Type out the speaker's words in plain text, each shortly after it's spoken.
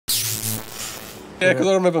Yeah, because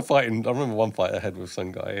I remember fighting. I remember one fight I had with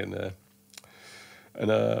some guy,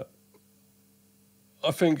 and I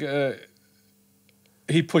think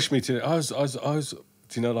he pushed me to. I was.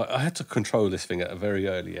 You know, like I had to control this thing at a very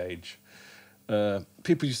early age.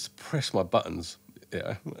 People used to press my buttons,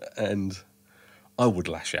 yeah, and I would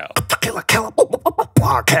lash out. KILLA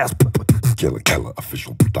podcast.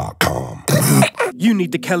 KILLAofficial.com. You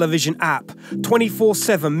need the KELA app.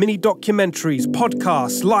 24/7 mini documentaries,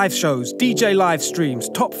 podcasts, live shows, DJ live streams,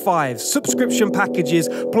 top 5, subscription packages,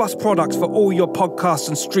 plus products for all your podcasts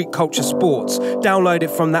and street culture sports. Download it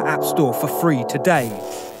from the App Store for free today.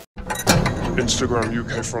 Instagram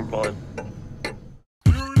UK Frontline.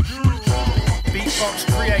 Beatbox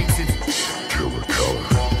created. KILLA.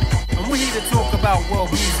 And we're here to talk about world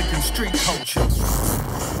music and street culture.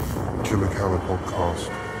 KILLA podcast.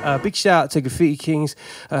 Big shout out to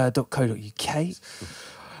graffitikings.co.uk.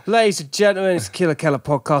 Ladies and gentlemen, it's KILLA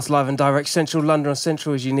podcast, live and direct, Central London on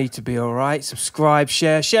Central as you need to be, all right? Subscribe,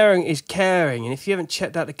 share. Sharing is caring. And if you haven't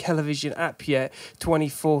checked out the KELA app yet,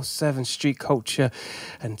 24/7 street culture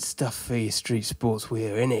and stuff for your street sports,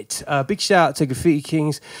 we're in it. Big shout out to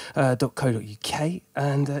graffitikings.co.uk.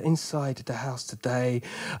 And inside the house today,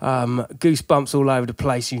 goosebumps all over the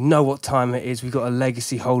place. You know what time it is. We've got a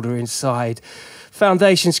legacy holder inside.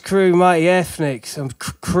 Foundations crew, Mighty Ethnics,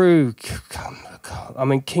 crew. I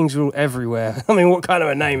mean, Kings rule everywhere. I mean, what kind of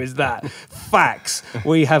a name is that? Facts.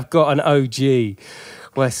 We have got an OG.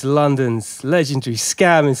 West London's legendary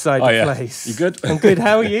Skam inside the place. You good? I'm good.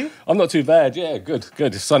 How are you? I'm not too bad. Yeah, good.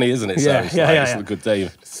 It's sunny, isn't it? Yeah, so it's yeah. a good day.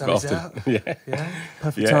 Sun's out. Yeah.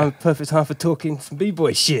 Perfect time for talking some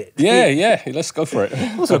b-boy shit. Yeah. Let's go for it.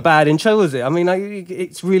 It wasn't a bad intro, was it? I mean,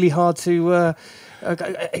 it's really hard to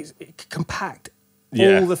compact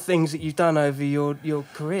all the things that you've done over your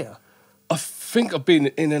career. I think I've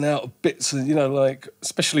been in and out of bits, and like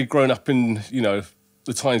especially growing up in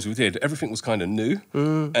the times we did, everything was kind of new,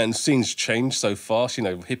 and scenes changed so fast.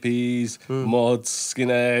 Hippies, mods,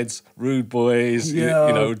 skinheads, rude boys,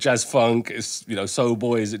 jazz funk. It's soul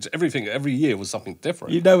boys. It's everything. Every year was something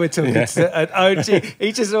different. We're talking to an OG.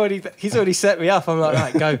 He's already set me up. I'm like,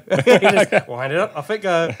 right, go. He just wind it up. I think.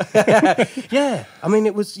 Yeah. I mean,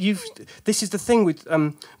 it was you. This is the thing with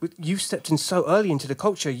you stepped in so early into the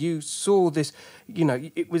culture. You saw this.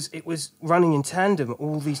 It was running in tandem.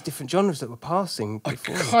 All these different genres that were passing. I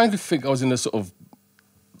kind of think I was in a sort of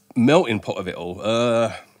melting pot of it all.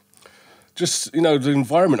 The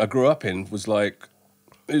environment I grew up in was like,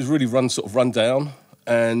 it was really run down,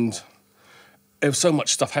 and there was so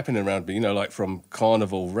much stuff happening around me, like from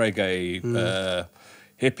carnival, reggae,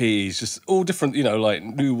 hippies, just all different, like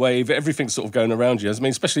new wave, everything sort of going around you. I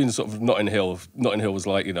mean, especially in sort of Notting Hill. Notting Hill was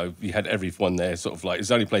like, you had everyone there, sort of like, it's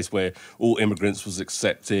the only place where all immigrants was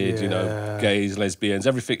accepted, gays, lesbians,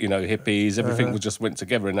 everything, hippies, everything just went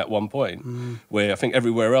together in that one point, where I think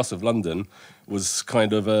everywhere else of London was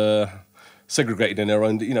kind of segregated in their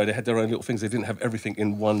own, they had their own little things. They didn't have everything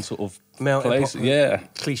in one sort of place.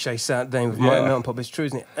 Cliche sound name of Melting Pot, but it's true,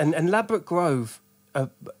 isn't it? And Ladbroke Grove,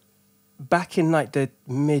 back in like the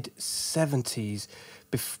mid-70s,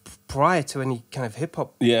 prior to any kind of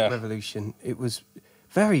hip-hop revolution, it was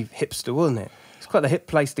very hipster, wasn't it? It's quite the hip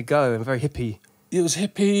place to go and very hippie. It was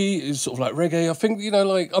hippie, it was sort of like reggae. I think,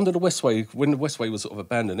 like under the Westway, when the Westway was sort of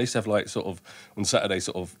abandoned, they used to have like sort of on Saturday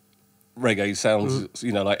sort of reggae sounds,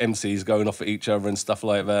 like MCs going off at each other and stuff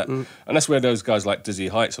like that. And that's where those guys like Dizzy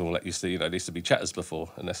Heights and all that used to, they used to be chatters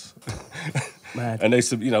before. And that's... Mad. And they used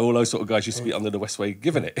to, all those sort of guys used to be under the Westway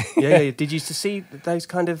giving it. Yeah. Did you used to see those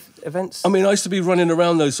kind of events? I mean, I used to be running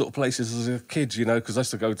around those sort of places as a kid, because I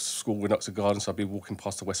used to go to school in Oxford Gardens, so I'd be walking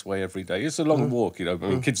past the Westway every day. It's a long walk, I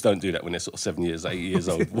mean, kids don't do that when they're sort of 7 years, 8 years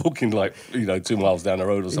old, walking like, 2 miles down the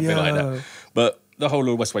road or something like that. But the whole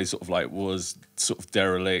of Westway sort of like was sort of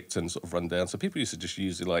derelict and sort of run down. So people used to just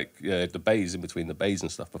use like the bays in between the bays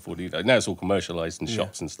and stuff before now it's all commercialised in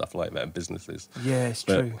shops and stuff like that and businesses. Yeah, it's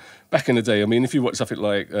but true. Back in the day, I mean, if you watch something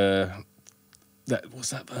like that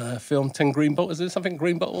film 10 Green Bottles, is it something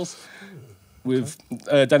Green Bottles? With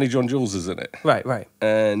Danny John Jules is in it. Right.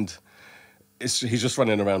 And he's just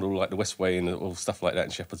running around all like the Westway and all stuff like that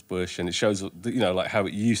in Shepherd's Bush, and it shows like how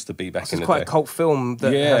it used to be back in the day. It's quite a cult film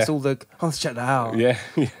that has all the. Let's check that out. Yeah.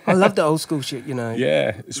 I love the old school shit.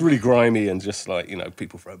 Yeah, it's really grimy and just like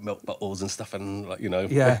people throw milk bottles and stuff and like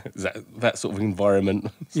that sort of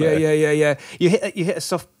environment. So. Yeah. You hit a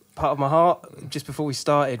soft part of my heart just before we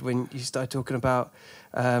started when you started talking about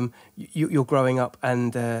you're growing up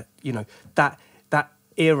and that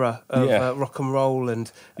era of rock and roll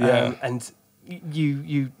and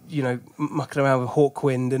you know, mucking around with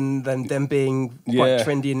Hawkwind and then them being quite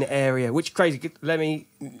trendy in the area, which crazy. Let me.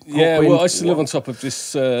 Yeah, Hawkwind, well, I used to live on top of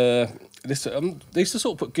this. They used to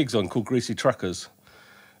sort of put gigs on called Greasy Truckers.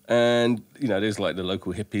 And you know, there's like the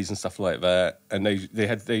local hippies and stuff like that, and I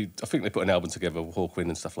think they put an album together with Hawkwind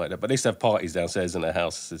and stuff like that. But they used to have parties downstairs in their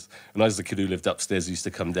houses. And I was the kid who lived upstairs. Used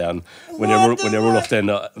to come down when they were all off their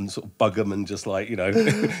nut and sort of bug them and just like, you know,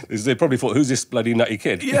 they probably thought, who's this bloody nutty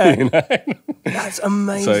kid? Yeah, you know? That's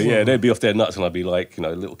amazing. So yeah, they'd be off their nuts, and I'd be like, you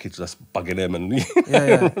know, little kids just bugging them and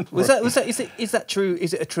Is that true?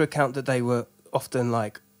 Is it a true account that they were often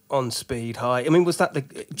like on speed high? I mean, was that the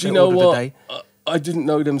Do you know what? The day? I didn't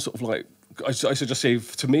know them sort of like, I should just say,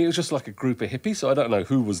 to me, it was just like a group of hippies, so I don't know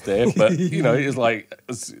who was there, but, you know, it was like,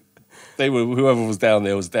 whoever was down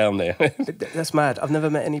there was down there. That's mad. I've never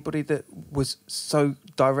met anybody that was so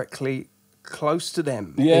directly close to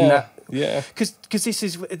them. Yeah, Because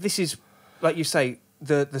this is, like you say,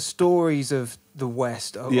 the stories of the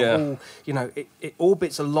West are all, you know, it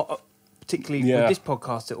orbits a lot, particularly with this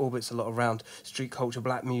podcast, it orbits a lot around street culture,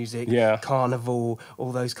 black music, carnival,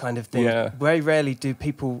 all those kind of things. Yeah. Very rarely do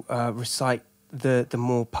people recite the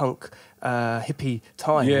more punk, hippie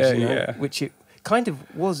times, you know, which it kind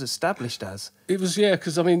of was established as. It was,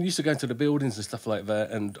 because I mean, you used to go into the buildings and stuff like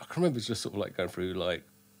that, and I can remember just sort of like going through like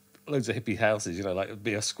loads of hippie houses, you know, like it'd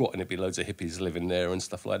be a squat and it'd be loads of hippies living there and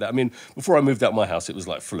stuff like that. I mean, before I moved out my house, it was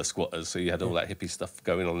like full of squatters, so you had all that hippie stuff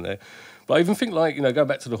going on there. But I even think, like, you know, going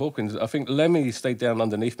back to the Hawkins, I think Lemmy stayed down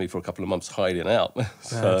underneath me for a couple of months hiding out.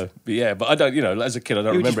 So, but I don't, you know, as a kid, I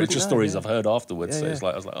don't remember. It's just stories I've heard afterwards. So it's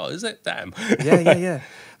like, I was like, oh, is it? Damn. Yeah.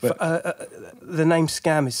 But, the name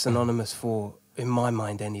Skam is synonymous for, in my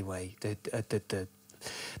mind anyway, the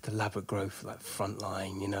elaborate growth, like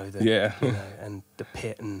Frontline, you know, you know, and the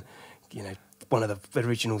Pit, and you know, one of the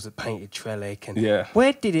originals that painted Trellick. And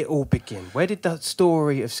where did it all begin? Where did the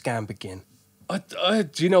story of Skam begin?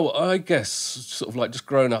 Do you know what? I guess sort of like just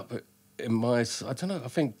growing up in my, I don't know, I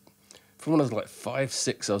think from when I was like 5,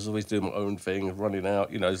 6, I was always doing my own thing, running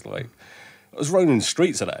out, you know, it's like, I was roaming the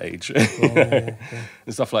streets at that age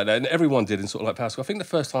and stuff like that. And everyone did in sort of like power school. I think the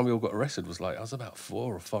first time we all got arrested was like, I was about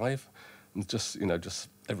 4 or 5. And just, you know, just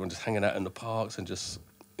everyone just hanging out in the parks and just,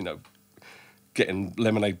 you know, getting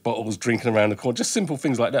lemonade bottles, drinking around the corner, just simple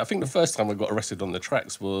things like that. I think the first time I got arrested on the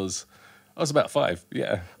tracks was, I was about 5,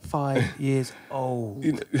 5 years old.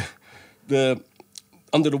 You know,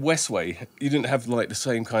 under the Westway, you didn't have like the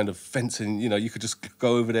same kind of fencing. You know, you could just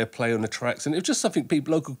go over there, play on the tracks, and it was just something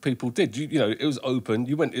local people did. You know, it was open.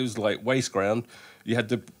 You went. It was like waste ground. You had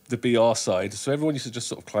the BR side, so everyone used to just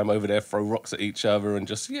sort of climb over there, throw rocks at each other, and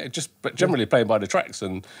but generally playing by the tracks.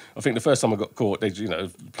 And I think the first time I got caught, they, you know,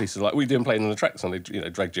 police were like, "We didn't play on the tracks," and they, you know,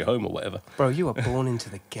 dragged you home or whatever. Bro, you were born into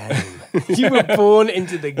the game. You were born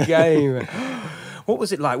into the game. What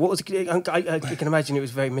was it like? What was it? I can imagine it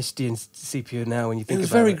was very misty and sepia now when you think about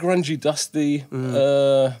it. It was very grungy, dusty,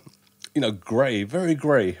 you know, grey, very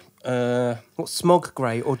grey. What, smog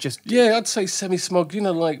grey or just... Yeah, I'd say semi-smog. You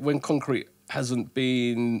know, like when concrete hasn't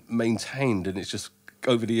been maintained and it's just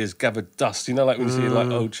over the years gathered dust. You know, like when you see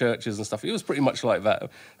like old churches and stuff. It was pretty much like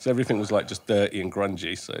that. So everything was like just dirty and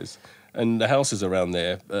grungy. And the houses around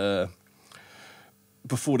there...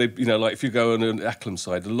 before they, you know, like if you go on the acclaims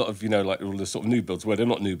side, a lot of, you know, like all the sort of new builds, where they're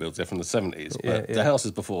not new builds, they're from the 70s, but the houses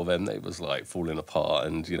before them, they was like falling apart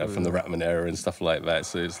and, you know, from the Ratman era and stuff like that.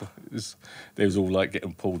 So they was all like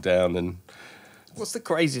getting pulled down. And what's the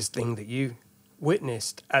craziest thing that you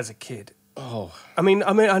witnessed as a kid? Oh, I mean,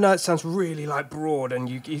 I know it sounds really like broad, and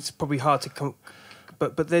it's probably hard to come.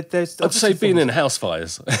 But there's. I'd say being in house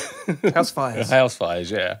fires. House fires. House fires,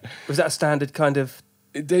 yeah. Was that a standard kind of?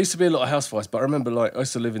 There used to be a lot of house fires, but I remember, like, I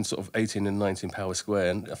used to live in sort of 18 and 19 Power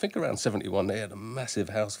Square, and I think around 71 they had a massive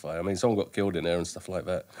house fire. I mean, someone got killed in there and stuff like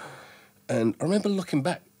that. And I remember looking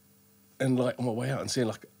back and, like, on my way out and seeing,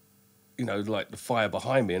 like, you know, like the fire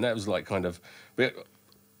behind me, and that was like kind of, but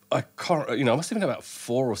I can't, you know, I must have been about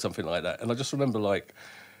 4 or something like that, and I just remember like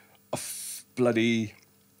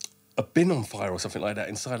a bin on fire or something like that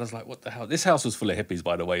inside. I was like, what the hell? This house was full of hippies,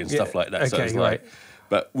 by the way, and stuff like that. Okay, so it was like,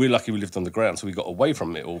 but we're lucky we lived on the ground, so we got away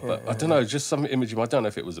from it all. But I don't know, just some image. I don't know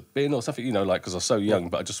if it was a bin or something, you know, like, because I was so young,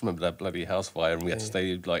 but I just remember that bloody house fire, and we had to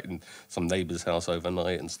stay like in some neighbour's house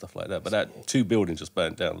overnight and stuff like that. But that 2 buildings just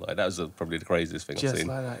burnt down. Like, that was probably the craziest thing I've seen. Just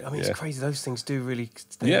like that. I mean, it's crazy. Those things do really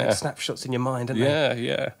like snapshots in your mind, don't they?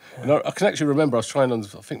 Yeah. And I can actually remember I was trying on,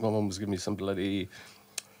 I think my mum was giving me some bloody,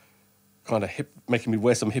 I kind of making me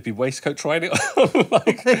wear some hippie waistcoat, trying it on,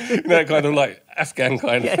 like, you know, kind of like Afghan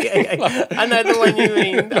kind of thing. Like, I know the one you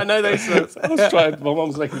mean. I know those sorts. I was trying. My mum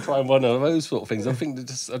was making me try one of those sort of things. I think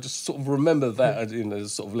I just sort of remember that, you know,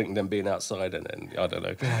 sort of linking them being outside, and then I don't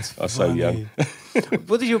know. I was so young.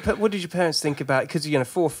 What did your parents think about? Because, you know,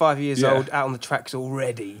 4 or 5 years old, out on the tracks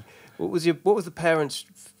already. What was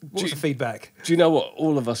the feedback? Do you know what?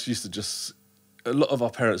 All of us used to just. A lot of our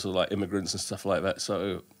parents were like immigrants and stuff like that,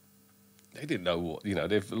 so they didn't know what, you know.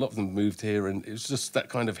 A lot of them moved here, and it was just that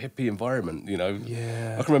kind of hippie environment, you know.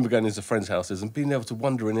 Yeah. I can remember going into friends' houses and being able to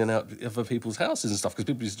wander in and out of other people's houses and stuff, because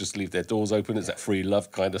people used to just leave their doors open. It's that free love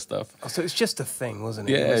kind of stuff. Oh, so it's just a thing, wasn't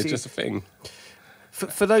it? Yeah, it's just a thing.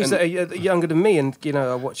 For those that are younger than me and, you know,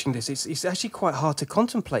 are watching this, it's actually quite hard to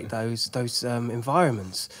contemplate those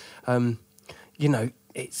environments. You know.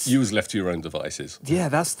 You was left to your own devices. Yeah,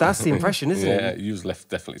 that's the impression, isn't it? Yeah, you was left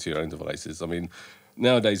definitely to your own devices. I mean,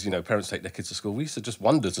 nowadays, you know, parents take their kids to school. We used to just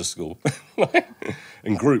wander to school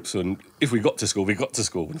in groups, and if we got to school, we got to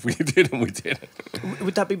school. And if we didn't, we didn't.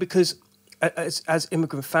 Would that be because, as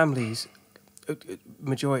immigrant families,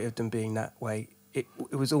 majority of them being that way, it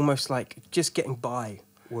was almost like just getting by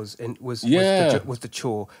was the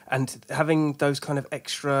chore, and having those kind of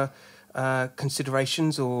extra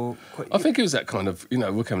considerations, or I think it was that kind of, you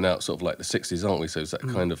know, we're coming out sort of like the 60s, aren't we? So it's that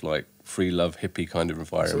kind of like free love hippie kind of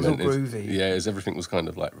environment. So it was all groovy. Everything was kind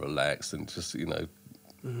of like relaxed and just, you know,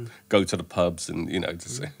 go to the pubs and, you know,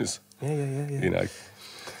 just yeah. You know.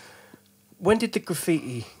 When did the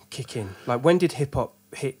graffiti kick in? Like, when did hip hop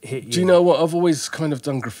hit you? Do you know what? I've always kind of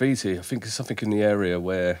done graffiti. I think it's something in the area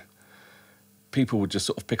where people would just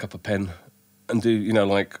sort of pick up a pen and do, you know,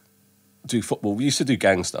 like, do football. We used to do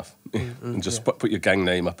gang stuff and just put your gang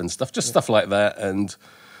name up and stuff, just stuff like that. And,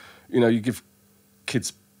 you know, you give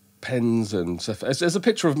kids pens and stuff. There's a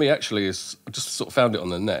picture of me, actually. I just sort of found it on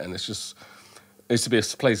the net, and it's just, there used to be a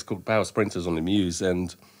place called Power Sprinters on the Muse,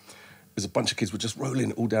 and there's a bunch of kids were just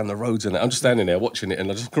rolling all down the roads, and I'm just standing there watching it,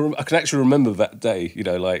 and I can actually remember that day, you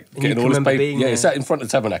know, like and getting all this paper. Yeah, it's sat in front of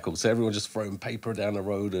the Tabernacle, so everyone just throwing paper down the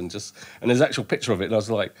road, and there's an actual picture of it, and I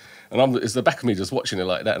was like, it's the back of me just watching it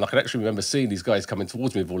like that, and I can actually remember seeing these guys coming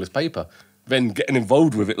towards me with all this paper, then getting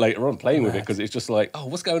involved with it later on, playing with it, because it's just like, oh,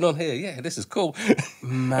 what's going on here? Yeah, this is cool.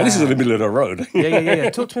 And this is in the middle of the road. Yeah.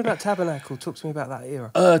 Talk to me about Tabernacle. Talk to me about that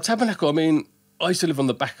era. Tabernacle, I mean, I used to live on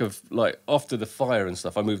the back of, like, after the fire and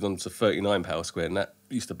stuff, I moved on to 39 Power Square, and that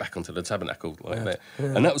used to back onto the Tabernacle, like that.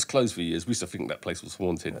 Yeah. And that was closed for years. We used to think that place was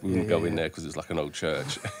haunted. We wouldn't go in there because it's like an old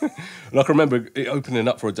church. And I can remember it opening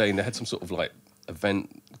up for a day, and they had some sort of, like,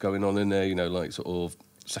 event going on in there, you know, like, sort of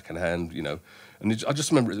second-hand, you know. And I just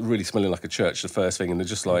remember it really smelling like a church, the first thing, and they're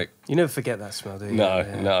just like... You never forget that smell, do you? No.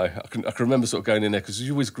 I can remember sort of going in there, because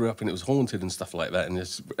you always grew up and it was haunted and stuff like that, and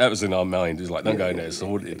that was in our mind. It was like, don't go in there, it's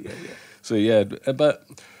haunted. Yeah. So, yeah, but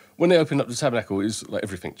when they opened up the Tabernacle, it was like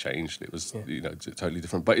everything changed. It was, you know, totally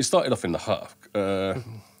different. But it started off in the hut.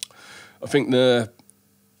 I think the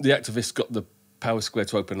activists got the Power Square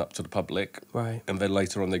to open up to the public. Right. And then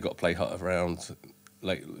later on, they got to play hut around...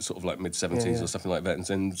 like sort of like mid-70s or something like that, and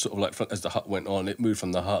then sort of like as the hut went on, it moved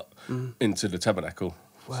from the hut into the Tabernacle.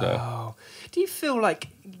 Wow. So. Do you feel like,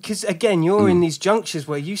 because again, you're in these junctures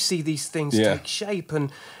where you see these things take shape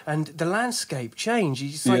and the landscape change.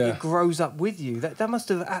 It's like it grows up with you. That must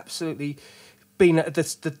have absolutely been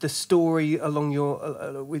the story along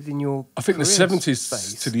your within your. I think the career 70s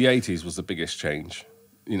space. to the 80s was the biggest change.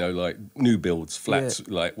 You know, like new builds, flats,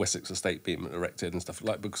 like Wessex Estate being erected and stuff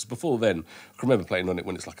like. Because before then, I can remember playing on it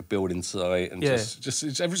when it's like a building site and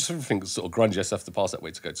just everything sort of grungy. I have to pass that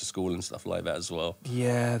way to go to school and stuff like that as well.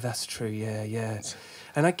 Yeah, that's true. Yeah.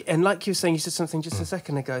 And like you were saying, you said something just a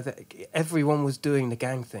second ago that everyone was doing the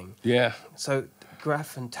gang thing. Yeah. So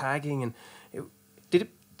graph and tagging and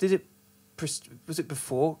was it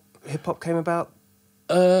before hip hop came about?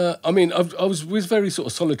 I mean, I was very sort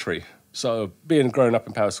of solitary. So growing up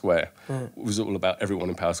in Power Square was all about everyone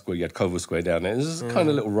in Power Square. You had Culver Square down there. There's kind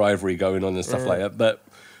of little rivalry going on and stuff like that. But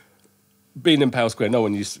being in Power Square, no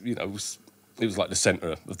one used, you know, it was like the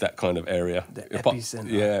centre of that kind of area. The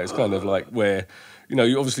epicentre. Yeah, it's kind of like where, you know,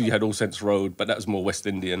 you had All Saints Road, but that was more West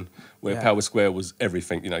Indian, where Power Square was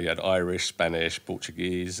everything. You know, you had Irish, Spanish,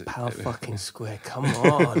 Portuguese. Power fucking Square, come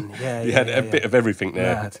on. You had a bit of everything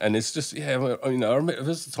there. Mad. And it's just, you know, I remember there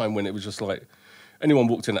was a time when it was just like, anyone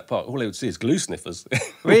walked in that park, all they would see is glue sniffers.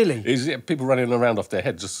 Really? People running around off their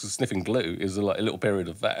head just sniffing glue. It was like a little period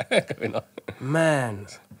of that going on. Man.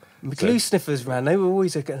 Glue sniffers, man, they were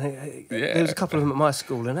always... There was a couple of them at my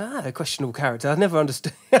school, and a questionable character. I never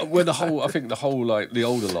understood. Well, I think the whole, like, the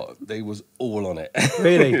older lot, they was all on it.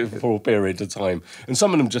 Really? For a period of time. And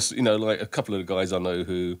some of them just, you know, like a couple of the guys I know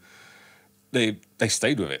who they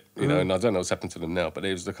stayed with it, you know, and I don't know what's happened to them now, but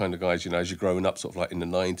it was the kind of guys, you know, as you're growing up, sort of like in the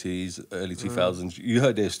 90s, early 2000s, you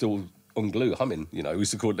heard they're still on glue, humming, you know. They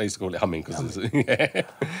used to call it humming, because yeah.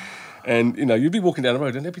 And, you know, you'd be walking down the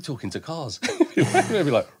road and they'd be talking to cars. They'd be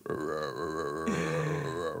like,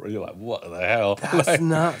 you're like, what the hell? That's like,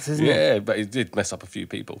 nuts, isn't it? Yeah, but it did mess up a few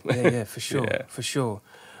people. Yeah, for sure, Yeah. for sure.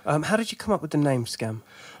 How did you come up with the name Skam?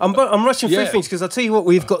 I'm rushing through things because I'll tell you what,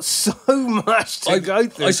 we've got so much to go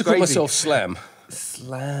through. I used to call myself Slam.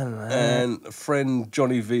 Slam, man. And a friend,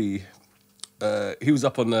 Johnny V, he was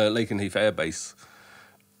up on the Lakenheath Air Base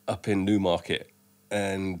up in Newmarket.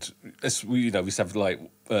 And we used to have like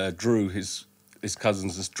Drew, his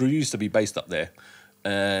cousins. Drew used to be based up there.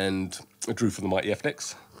 And Drew from the Mighty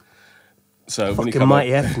Ethnics. So when he came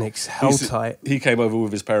Mighty Ethnics, hell tight. He came over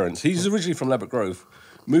with his parents. He's originally from Ladbroke Grove,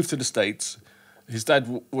 moved to the States. His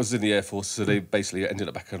dad was in the Air Force, so they basically ended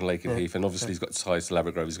up back on Lakenheath. And obviously he's got ties to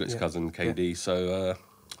Ladbroke Grove. He's got his cousin, KD. So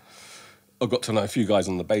I got to know a few guys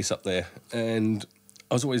on the base up there. And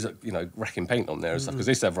I was always, you know, racking paint on there and stuff, because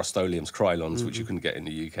they used to have Rust-Oleums, Krylons, which you couldn't get in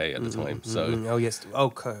the UK at the time. So, oh, yes.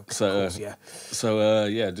 Okay. Of course, yeah. So,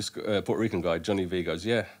 this Puerto Rican guy, Johnny V, goes,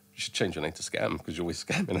 yeah, you should change your name to Skam, because you're always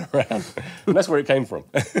scamming around. And that's where it came from.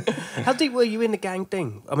 How deep were you in the gang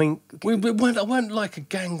thing? I mean... I weren't like a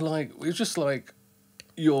gang, like, it was just like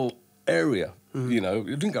your area, you know.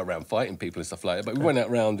 You didn't go around fighting people and stuff like that, but we went out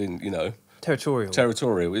around in, you know... Territorial.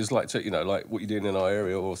 It was like, you know, like what you're doing in our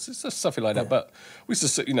area or something like that. But we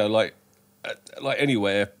used to, you know, like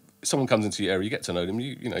anywhere, someone comes into your area, you get to know them,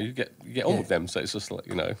 you get on with them. So it's just like,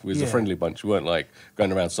 you know, we was a friendly bunch. We weren't like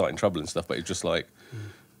going around starting trouble and stuff, but it's just like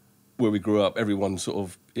where we grew up, everyone sort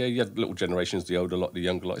of, you had little generations, the older lot, the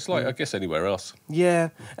younger lot. It's like, I guess, anywhere else. Yeah,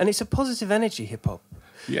 and it's a positive energy, hip-hop.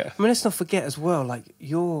 Yeah. I mean, let's not forget as well, like,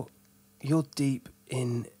 you're deep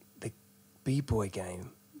in the b-boy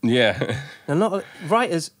game. Yeah. Now, not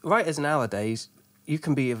writers nowadays, you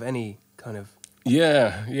can be of any kind of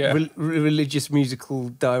religious musical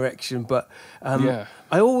direction, but I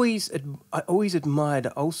always admired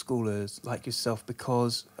old schoolers like yourself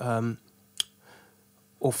because,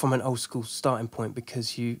 or from an old school starting point,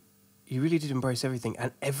 because you really did embrace everything,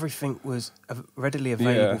 and everything was readily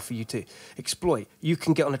available for you to exploit. You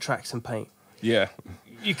can get on the tracks and paint. Yeah,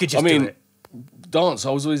 you could just. do it. Dance. I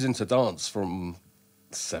was always into dance from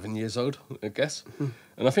 7 years old, I guess.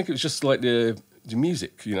 And I think it was just like the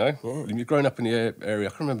music, you know. When you're growing up in the area,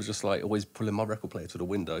 I can remember just like always pulling my record player to the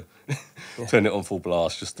window, turn it on full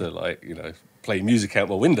blast just to like, you know, play music out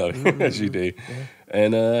my window as you do.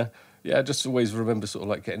 And I just always remember sort of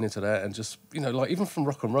like getting into that, and just, you know, like even from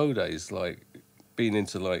rock and roll days, like being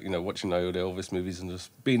into like, you know, watching the Elvis movies and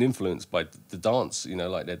just being influenced by the dance, you know,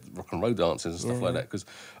 like their rock and roll dances and stuff like that. Because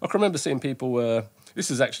I can remember seeing people,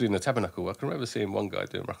 this is actually in the Tabernacle, I can remember seeing one guy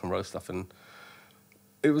doing rock and roll stuff, and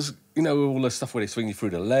it was, you know, all the stuff where they swing you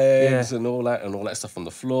through the legs and all that stuff on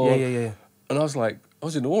the floor. And I was like, I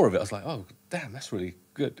was in awe of it. I was like, oh, damn, that's really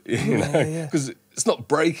good. You know, because it's not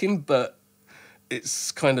breaking, but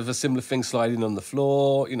it's kind of a similar thing, sliding on the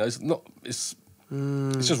floor. You know, it's not, it's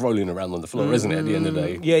just rolling around on the floor, isn't it, at the end of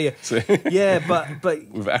the day? So, but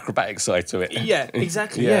with acrobatic side to it. Yeah,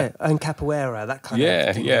 exactly. And capoeira, that kind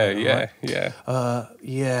of thing.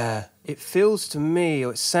 It feels to me,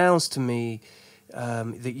 or it sounds to me,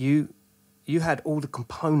 that you had all the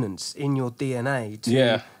components in your DNA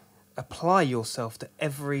to apply yourself to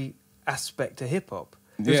every aspect of hip hop.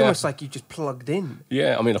 It was almost like you just plugged in.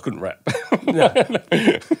 Yeah, I mean, I couldn't rap. No.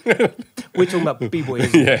 We're talking about b-boy,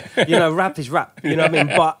 isn't it? You know, rap is rap, you know what I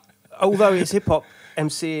mean? But although it's hip-hop,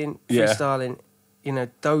 MCing, freestyling, you know,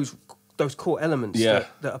 those core elements that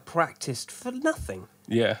are practiced for nothing.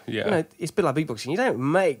 You know, it's a bit like beatboxing. You don't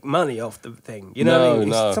make money off the thing, you know what I mean?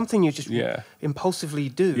 It's something you just impulsively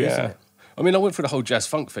do, isn't it? I mean, I went through the whole jazz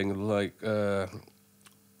funk thing, like,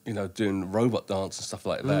 you know, doing robot dance and stuff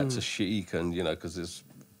like that to Chic, and, you know, because there's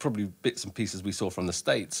probably bits and pieces we saw from the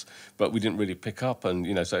States, but we didn't really pick up, and,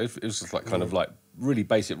 you know, so it was just like kind of like really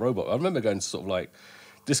basic robot. I remember going to sort of like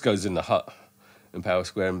discos in the Hut in Power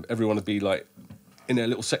Square, and everyone would be like in their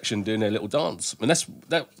little section doing their little dance, and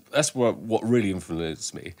that's what really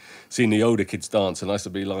influenced me, seeing the older kids dance, and I used to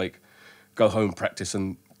be like, go home, practice,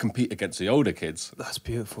 and compete against the older kids. That's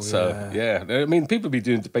beautiful. So I mean, people be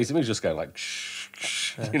doing basically just going like shh,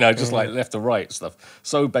 shh, you know, just like left to right stuff.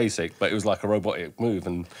 So basic, but it was like a robotic move,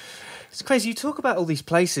 and it's crazy. You talk about all these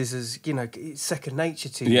places as, you know, it's second nature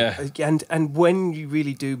to you. And when you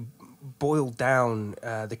really do boil down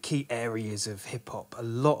the key areas of hip hop, a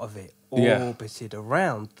lot of it orbited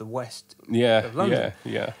around the west of London.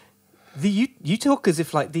 You talk as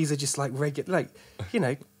if like these are just like regular, like, you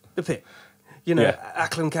know, the pit. You know, Yeah.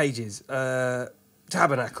 Acklam Cages,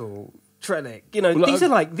 Tabernacle, Trellick. You know, Well,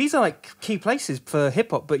 these are like key places for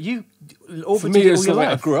hip hop. But you For orbited me, it all it's your like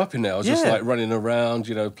I life. grew up in there. I was just Yeah. like running around,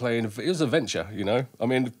 you know, playing. It was a venture, you know. I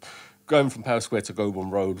mean, going from Power Square to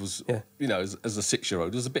Goulburn Road was, Yeah. you know, as a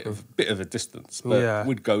 6-year-old, it was a bit of a distance. But Yeah.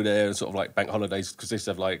 we'd go there and sort of like bank holidays because they used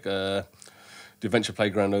to have like the adventure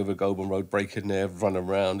playground over Goulburn Road, break in there, run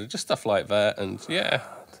around, and just stuff like that. And yeah.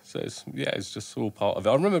 So it's just all part of it.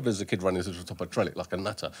 I remember as a kid running to the top of Trellick like a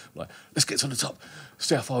nutter, like, let's get to the top,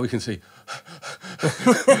 see how far we can see.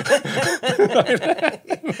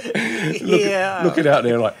 Looking out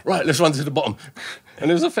there like, right, let's run to the bottom. And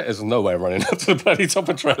there's no way of running up to the bloody top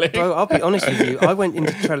of Trellick. Bro, I'll be honest with you. I went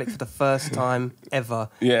into Trellick for the first time ever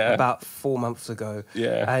about 4 months ago.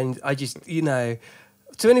 Yeah. And I just, you know,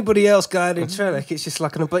 to anybody else going in Trellick, it's just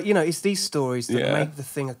like, but you know, it's these stories that Yeah. make the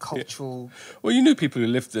thing a cultural. Well, you knew people who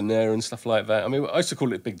lived in there and stuff like that. I mean, I used to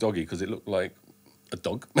call it Big Doggy because it looked like a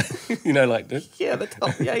dog. You know, like this. Yeah, the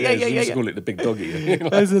top. Yeah. We used to call it the Big Doggy.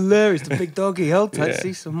 That's hilarious. The Big Doggy. Hold tight. Yeah.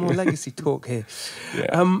 See some more legacy talk here.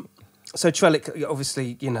 Yeah. So Trellick,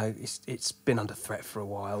 obviously, you know, it's been under threat for a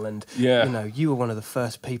while, and Yeah. you know, you were one of the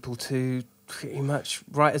first people to pretty much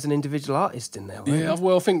write as an individual artist in there. Weren't Yeah, you?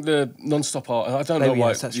 well, I think the non-stop art, I don't know Maybe, why.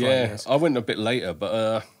 yes, that's right, yeah, yes. I went a bit later,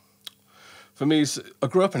 but for me, I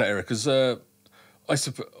grew up in that area because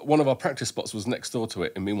one of our practice spots was next door to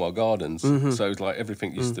it in Meanwhile Gardens. Mm-hmm. So it was like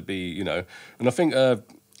everything used to be, you know. And I think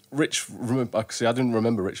Rich, see, I didn't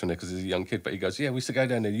remember Rich from there because he was a young kid, but he goes, yeah, we used to go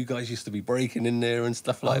down there. You guys used to be breaking in there and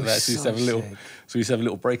stuff like that. So we used to have a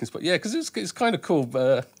little, sick. breaking spot. Yeah, because it's kind of cool.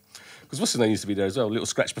 Because what's his name used to be there as well, little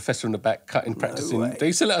Scratch Professor in the back, cutting, practicing. way. They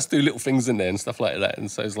used to let us do little things in there and stuff like that.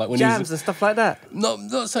 And so it's like when Jams and stuff like that.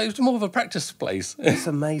 not so it was more of a practice place. It's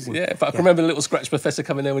amazing. Yeah, but I can remember the little Scratch Professor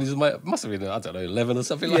coming there when he was must have been, I don't know, 11 or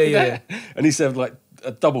something like Yeah, that. And he used to have like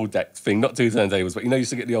a double deck thing, not 2 turntables, but you know, you used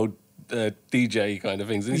to get the old DJ kind of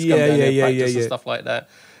things. And he used to come down there and practice and stuff like that.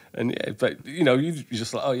 And yeah, but you know, you're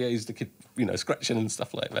just like, oh yeah, he's the kid, you know, scratching and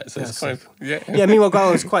stuff like that. So it's kind of, Yeah, Meanwhile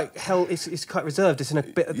Gardens is quite it's quite reserved. It's in a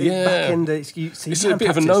bit of the back end. It's a bit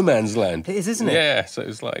of a no man's land. It is, isn't it? Yeah, so it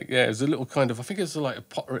was like, it was a little kind of, I think it was like a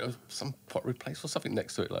pottery, some pottery place or something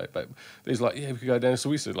next to it. Like, but it was like, yeah, we could go down. So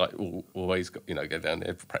we used to like always, go down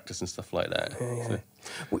there for practice and stuff like that. Yeah. So,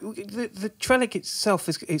 The Trellick itself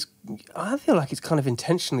is I feel like it's kind of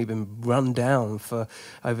intentionally been run down for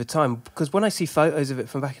over time, because when I see photos of it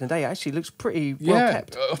from back in the day, it actually looks pretty well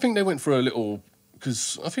kept. I think they went for a little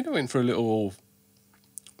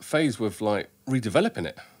phase with like redeveloping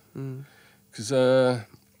it. Because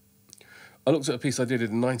I looked at a piece I did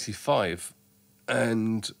in '95,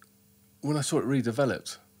 and when I saw it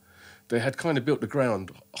redeveloped, they had kind of built the ground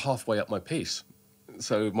halfway up my piece.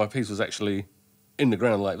 So my piece was actually in the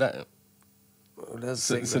ground like that. Well, that's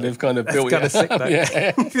So, sick, so though. they've kind of That's built kinda it sick, up. though.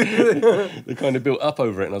 Yeah. They kind of built up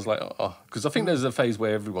over it, and I was like, oh, because I think there's a phase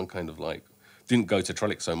where everyone kind of like didn't go to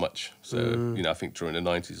Trellick so much. So you know, I think during the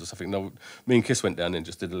 '90s or something. No, me and Kiss went down and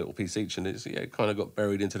just did a little piece each, and it kind of got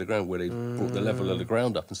buried into the ground where they brought the level of the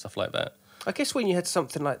ground up and stuff like that. I guess when you had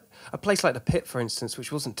something like a place like the Pit, for instance,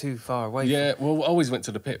 which wasn't too far away. Yeah, well, I always went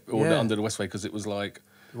to the Pit or Yeah. under the Westway because it was like.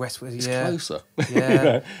 Westwood, It's yeah. closer. Yeah. You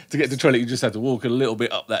know, to get to Trellick, you just had to walk a little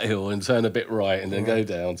bit up that hill and turn a bit right and then go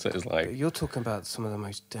down. So it was like, You're talking about some of the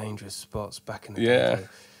most dangerous spots back in the yeah. day.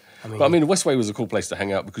 But I mean, the Westway was a cool place to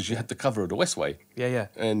hang out because you had the cover of the Westway. Yeah.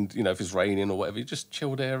 And, you know, if it's raining or whatever, you just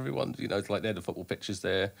chill there. Everyone, you know, it's like they had the football pitches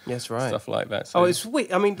there. Yes, right. Stuff like that. So, Oh, it's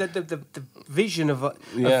sweet. I mean, the vision of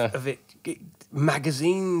it,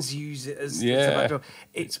 magazines use it as a backdrop.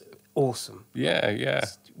 It's awesome. yeah.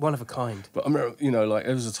 It's one of a kind. But I remember, you know, like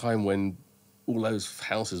there was a time when all those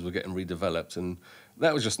houses were getting redeveloped, and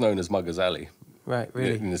that was just known as Muggers Alley. Right,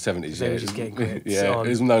 really. In the 70s, They yeah. were just getting grips Yeah, on. it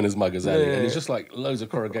was known as Muggers Alley. Yeah. And it's just like loads of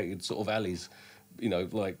corrugated sort of alleys, you know,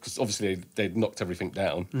 like, because obviously they'd knocked everything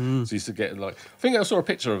down. So you used to get, like, I think I saw a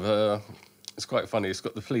picture of it's quite funny, it's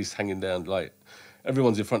got the police hanging down, like,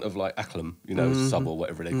 everyone's in front of, like, Acclaim, you know, sub or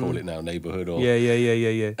whatever they call it now, neighbourhood or...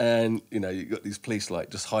 Yeah. And, you know, you've got these police,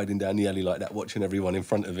 like, just hiding down the alley like that, watching everyone in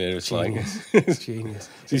front of it. It's Genius. like... It's genius.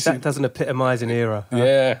 So you That see- doesn't epitomise an era. huh?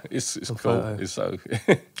 Yeah, it's cool. photo. It's so...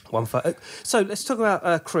 One photo. So let's talk about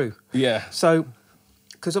K.R.E.W. yeah. So,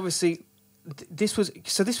 because obviously, this was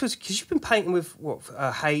because you've been painting with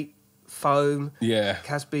Hate, Foam, Yeah.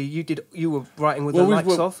 Casby. You were writing with the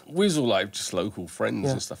likes of. we was all like just local friends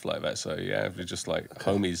Yeah. and stuff like that. So yeah, we're just like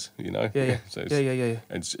homies, you know. Yeah. So Yeah.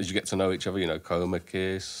 And as you get to know each other, you know, Coma,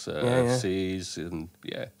 Kiss, Yeah. C's, and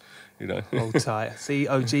yeah, you know. Hold tight. See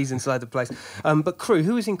OGs inside the place. But K.R.E.W.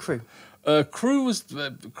 Who was in K.R.E.W.?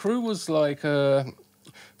 K.R.E.W was like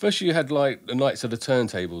first you had like the Knights of the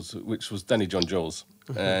Turntables, which was Danny John Jules.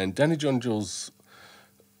 And Danny John Jules,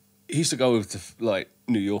 he used to go over to like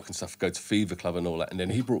New York and stuff, go to Fever Club and all that, and then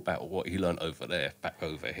he brought back what he learned over there, back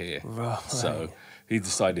over here. Right. So he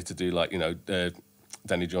decided to do like, you know,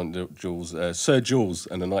 Danny John Jules, Sir Jules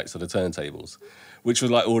and the Knights of the Turntables, which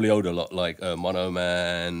was like all the older lot, like Mono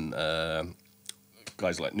Man,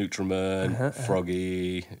 guys like Nutriman,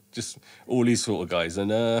 Froggy, just all these sort of guys.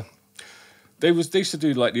 And they used to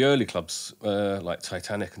do like the early clubs, like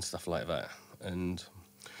Titanic and stuff like that. And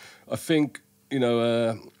I think, you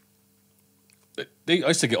know, I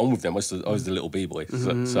used to get on with them. I was the little b-boy.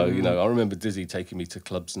 So, you know, I remember Dizzy taking me to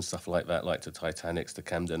clubs and stuff like that, like to Titanics, to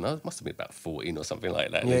Camden. I must have been about 14 or something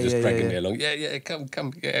like that. And they're just dragging me along. Yeah,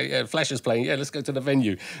 come, yeah, Flash is playing. Yeah, let's go to the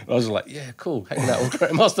venue. And I was like, yeah, cool, hanging out with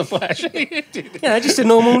Grandmaster Flash. Yeah, just a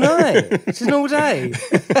normal night. Just a normal day.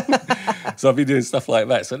 So I'd be doing stuff like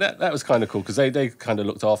that. So that was kind of cool because they kind of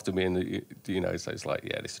looked after me, and you know, so it's like,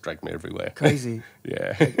 yeah, this dragged me everywhere. Crazy.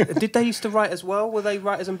 Yeah. Did they used to write as well? Were they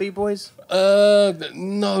writers and b-boys?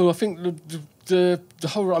 No, I think the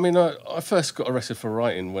whole. I mean, I first got arrested for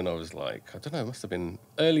writing when I was like, I don't know, it must have been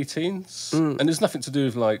early teens, and there's nothing to do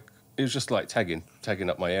with like. It was just like tagging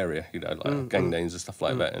up my area, you know, like gang names and stuff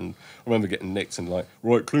like that. And I remember getting nicked and like,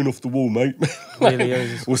 right, clean off the wall, mate.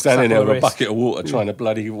 Really, we're standing there with a bucket of water trying to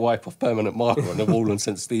bloody wipe off permanent marker on the wall in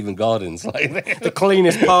St Stephen Gardens. Like the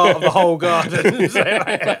cleanest part of the whole garden.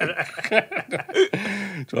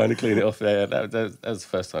 Trying to clean it off there. That was the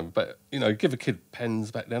first time. But, you know, give a kid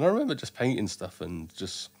pens back then. I remember just painting stuff and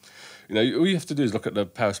just... You know, all you have to do is look at the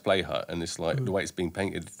Paris Play Hut and it's like the way it's being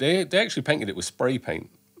painted. They actually painted it with spray paint.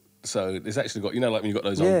 So there's actually got, you know, like when you've got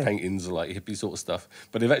those old paintings or like hippie sort of stuff,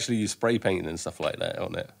 but they've actually used spray painting and stuff like that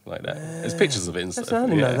on it, like that. There's pictures of it and stuff. I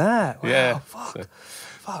didn't know that. Wow, yeah.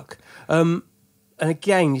 Fuck. And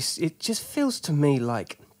again, it just feels to me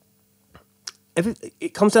like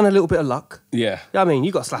it comes down a little bit of luck. Yeah. I mean,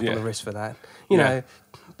 you got a slap on the wrist for that, you know.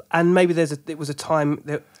 And maybe it was a time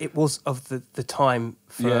that it was of the time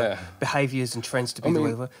for behaviours and trends to be the way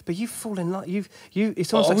they were. But you've fallen like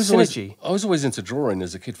it's almost like synergy. I was always into drawing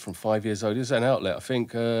as a kid from 5 years old. It was an outlet. I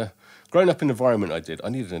think growing up in the environment I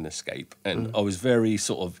needed an escape, and I was very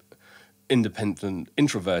sort of independent,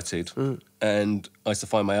 introverted, and I used to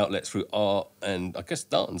find my outlets through art and I guess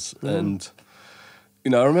dance. And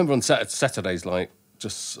you know, I remember on Saturdays, like I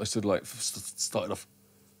stood like started off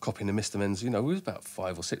copying the Mr. Men's, you know, we was about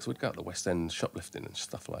 5 or 6. We'd go out to the West End shoplifting and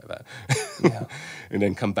stuff like that. And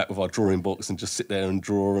then come back with our drawing books and just sit there and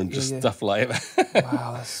draw and just stuff like that.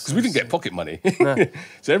 Wow, that's because we didn't get pocket money. No.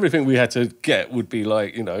 So everything we had to get would be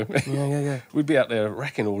like, you know, we'd be out there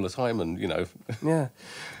racking all the time and, you know. Yeah.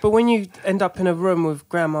 But when you end up in a room with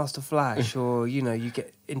Grandmaster Flash or, you know, you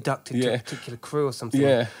get inducted to a particular crew or something,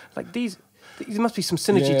 like there must be some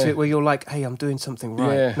synergy to it where you're like, hey, I'm doing something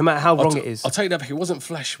right, no matter how wrong it is. I'll take that back. It wasn't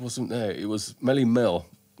Flash, wasn't there. It was Melly Mel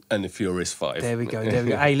and the Furious Five. There we go.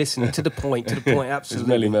 Hey, listen, to the point, absolutely. It was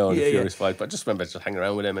Melly Mel and the Furious Five. But I just remember just hanging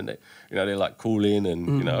around with them and, they're like calling and,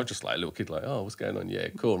 you know, I was just like a little kid like, oh, what's going on? Yeah,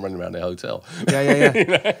 cool. I'm running around the hotel. Yeah. You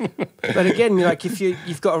know? But again, like if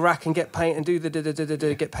you've got to rack and get paint and do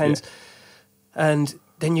get pens and...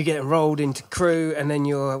 Then you get enrolled into crew, and then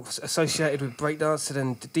you're associated with breakdancing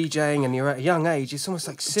and DJing, and you're at a young age. It's almost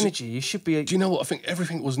like synergy. You should be. Do you know what? I think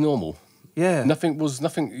everything was normal. Yeah. Nothing was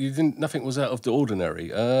out of the ordinary.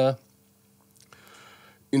 You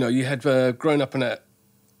know, you had grown up in that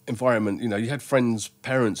environment. You know, you had friends,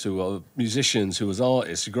 parents who were musicians, who was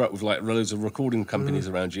artists. You grew up with like loads of recording companies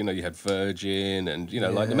around you. You know, you had Virgin, and you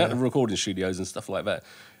know, like the amount of recording studios and stuff like that.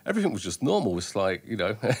 Everything was just normal. It's like, you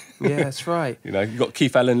know. Yeah, that's right. You know, you got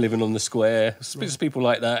Keith Allen living on the square. Just people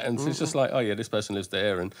like that. And it's just like, oh, yeah, this person lives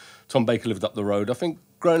there. And Tom Baker lived up the road. I think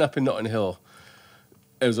growing up in Notting Hill,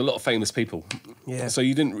 there was a lot of famous people. Yeah. So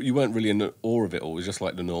you weren't really in awe of it all. It was just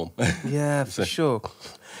like the norm. Yeah, for sure.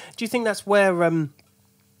 Do you think that's where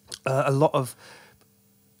a lot of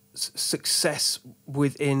success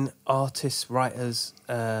within artists, writers,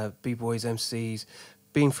 b-boys, MCs,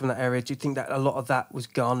 being from that area, do you think that a lot of that was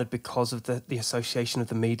garnered because of the association of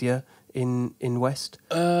the media in West?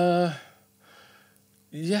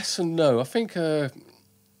 Yes and no. I think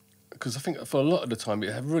because I think for a lot of the time the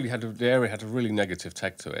area had a really negative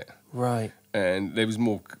tag to it. Right. And there was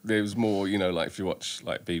more, you know, like if you watch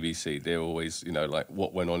like BBC, they're always, you know, like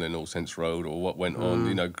what went on in All Saints Road or what went on,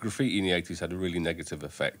 you know, graffiti in the 80s had a really negative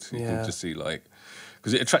effect. You can just see like,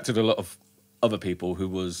 because it attracted a lot of other people who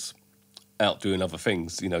was out doing other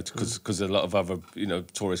things, you know, because a lot of other, you know,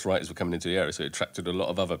 tourist writers were coming into the area, so it attracted a lot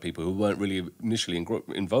of other people who weren't really initially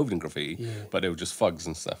involved in graffiti, but they were just thugs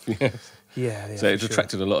and stuff. So it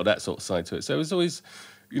attracted a lot of that sort of side to it. So it was always,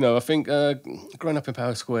 you know, I think growing up in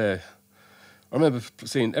Power Square, I remember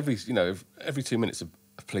seeing every 2 minutes a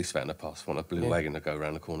police van that passed, one a blue wagon that go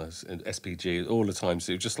around the corners, and SPG all the time.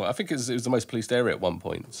 So it was just like, I think it was the most policed area at one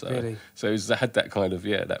point. So, really? So it had that kind of,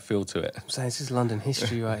 that feel to it. I'm saying this is London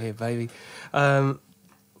history right here, baby. Well,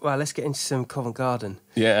 let's get into some Covent Garden.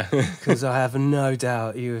 Yeah. Because I have no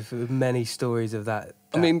doubt you have many stories of that.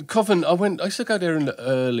 I mean, Covent, I used to go there in the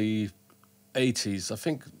early 80s. I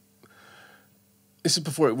think this is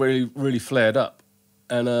before it really flared up.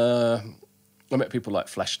 And I met people like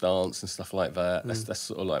Flashdance and stuff like that. That's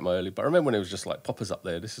sort of like my early. But I remember when it was just like poppers up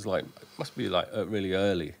there. This is like, must be like really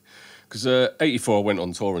early. Because 84 I went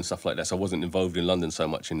on tour and stuff like that, so I wasn't involved in London so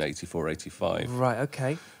much in 84, 85. Right,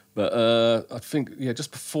 okay. But I think,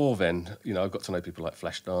 just before then, you know, I got to know people like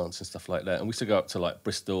Flashdance and stuff like that. And we used to go up to like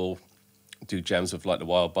Bristol, do jams with like the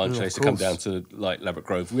Wild Bunch. They used to come down to like Ladbroke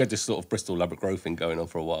Grove. We had this sort of Bristol Ladbroke Grove thing going on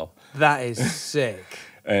for a while. That is sick.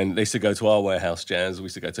 And they used to go to our warehouse jams. We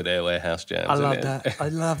used to go to their warehouse jams. I love that. I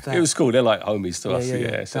love that. It was cool. They're like homies to us.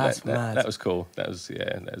 Yeah. So that's mad. That was cool. That was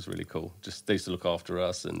really cool. Just they used to look after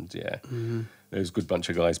us, and there was a good bunch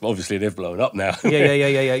of guys. But obviously they've blown up now. Yeah.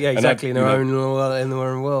 Exactly, in their own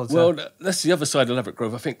world. Well, that's the other side of Ladbroke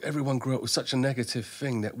Grove. I think everyone grew up with such a negative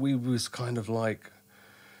thing that we was kind of like,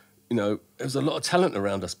 you know, there was a lot of talent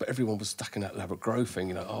around us, but everyone was stuck in that Ladbroke Grove thing.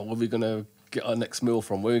 You know, oh, where are we going to get our next meal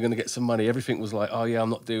from? Where are we going to get some money? Everything was like, oh yeah, I'm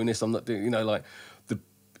not doing this, I'm not doing, you know, like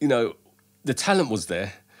the talent was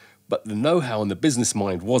there, but the know-how and the business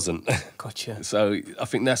mind wasn't. Gotcha. So I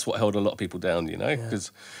think that's what held a lot of people down, you know,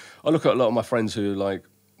 because I look at a lot of my friends who like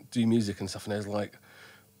do music and stuff, and they're like,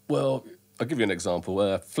 well, I'll give you an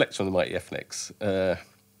example. Flex from the Mighty Ethnics.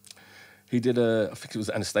 He did I think it was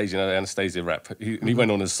Anastasia, Anastasia rap. He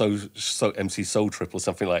went on a MC Soul Trip or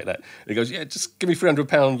something like that. And he goes, yeah, just give me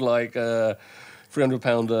 £300, like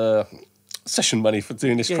 £300 session money for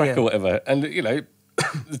doing this track or whatever. And you know,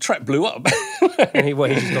 the track blew up. And he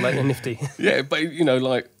just got like a nifty. Yeah, but you know,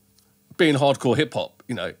 like being hardcore hip hop,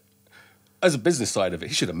 you know, as a business side of it,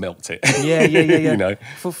 he should have milked it. Yeah. You know,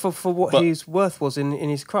 for what his worth was in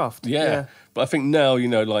his craft. Yeah, but I think now, you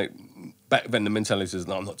know, like. Back then, the mentality is,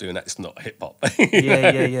 no, I'm not doing that. It's not hip hop.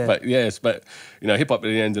 Yeah. But you know, hip hop at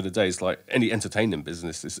the end of the day is like any entertainment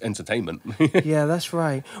business. It's entertainment. Yeah, that's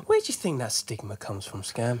right. Where do you think that stigma comes from,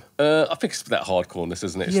 Skam? I think it's that hardcoreness,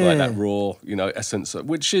 isn't it? It's like that raw, you know, essence,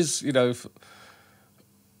 which is, you know,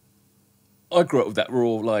 I grew up with that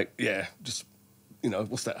raw, like, just, you know,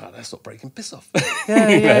 what's that? Oh, that's not breaking. Piss off.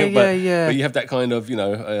 Yeah. But you have that kind of, you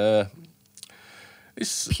know,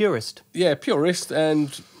 it's purist. Yeah, purist,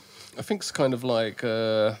 and I think it's kind of like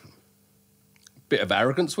a bit of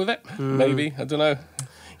arrogance with it, maybe. I don't know.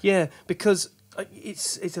 Yeah, because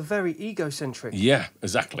it's a very egocentric. Yeah,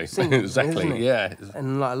 exactly. Thing, Exactly. Yeah.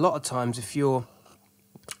 And like a lot of times, if you're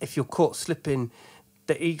caught slipping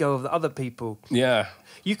the ego of the other people,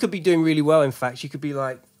 you could be doing really well. In fact, you could be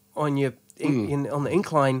like on your on the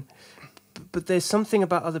incline. But there's something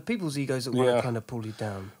about other people's egos that want to kind of pull you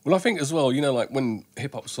down. Well, I think as well, you know, like when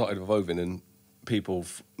hip hop started evolving and people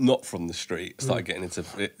not from the street started getting into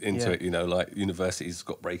it, you know, like universities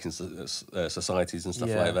got breaking societies and stuff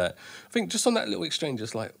like that. I think just on that little exchange,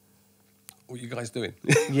 it's like, what are you guys doing?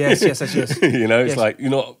 Yes. You know, it's like, you're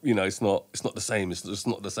not, you know, it's not the same. It's just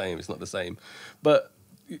not the same. It's not the same. But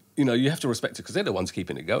you know, you have to respect it because they're the ones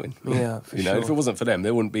keeping it going. Yeah, for you know, if it wasn't for them,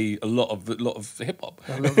 there wouldn't be a lot of hip hop.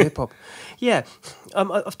 A lot of hip hop. Yeah,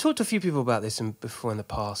 I've talked to a few people about this before in the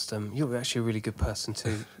past. You're actually a really good person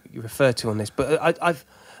to refer to on this, but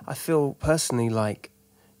I feel personally like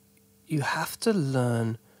you have to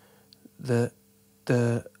learn the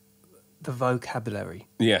vocabulary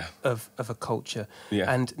of a culture,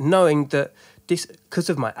 and knowing that this, because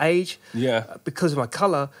of my age, because of my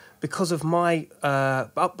colour, because of my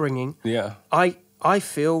upbringing, I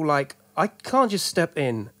feel like I can't just step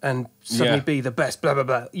in and suddenly be the best, blah blah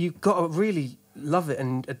blah. You've got to really love it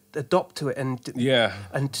and adopt to it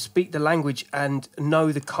and speak the language and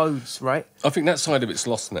know the codes, right? I think that side of it's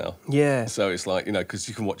lost now. Yeah. So it's like, you know, because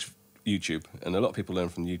you can watch YouTube, and a lot of people learn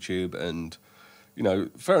from YouTube, and you know,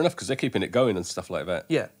 fair enough, because they're keeping it going and stuff like that.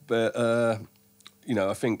 Yeah. But you know,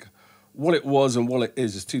 I think what it was and what it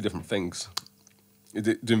is two different things.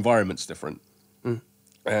 The environment's different,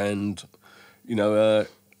 and you know,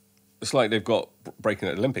 it's like they've got breaking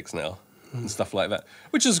at the Olympics now and stuff like that,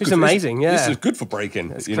 which is good. Amazing. This is good for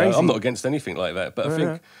breaking. It's you crazy. know, I'm not against anything like that, but I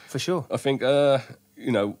think for sure. I think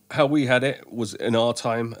you know, how we had it was in our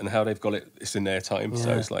time, and how they've got it, it's in their time.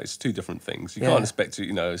 So it's like, it's two different things. You can't expect it,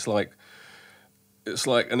 you know, it's like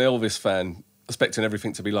an Elvis fan expecting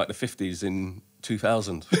everything to be like the 50s in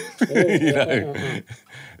 2000. You know,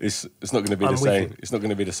 it's not going to be the same. It's not going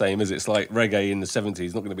to be the same, is it? It's like reggae in the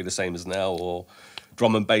 70s, not going to be the same as now, or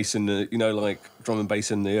drum and bass in the, you know, like drum and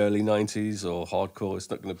bass in the early 90s, or hardcore. It's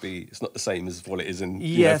not going to be, it's not the same as what it is in,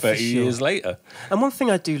 you know, 30 years later. And one thing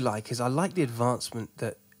I do like is I like the advancement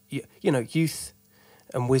that, you know, youth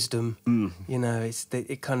and wisdom, you know,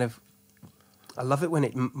 it kind of, I love it when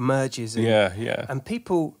it merges. And, and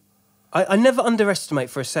people, I never underestimate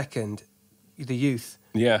for a second the youth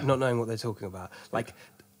not knowing what they're talking about. Like,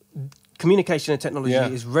 communication and technology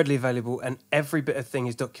is readily available, and every bit of thing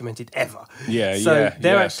is documented ever. So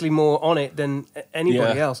they're actually more on it than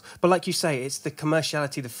anybody else. But like you say, it's the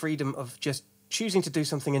commerciality, the freedom of just choosing to do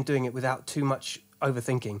something and doing it without too much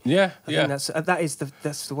overthinking. I think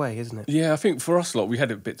that's the way, isn't it? Yeah, I think for us, we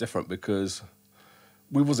had it a bit different because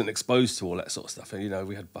we wasn't exposed to all that sort of stuff. And, you know,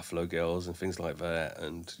 we had Buffalo Girls and things like that,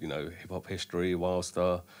 and, you know, Hip Hop History,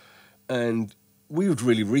 Wildstar, and we would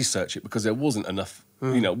really research it because there wasn't enough.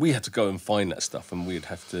 You know, we had to go and find that stuff, and we'd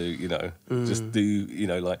have to, you know, just do, you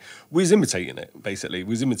know, like, we was imitating it, basically. We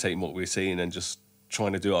was imitating what we were seeing and just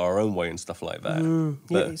trying to do it our own way and stuff like that.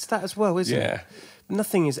 But, it's that as well, isn't it?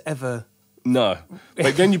 Nothing is ever... No.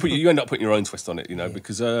 But then you end up putting your own twist on it, you know,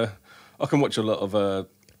 because I can watch a lot of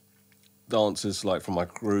dancers, like, from my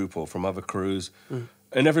group or from other crews,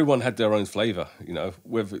 and everyone had their own flavour, you know,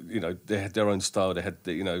 whether, you know, they had their own style, they had,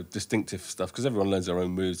 you know, distinctive stuff, because everyone learns their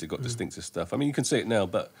own moves, they've got distinctive stuff. I mean, you can see it now,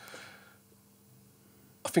 but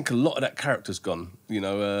I think a lot of that character's gone, you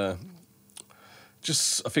know.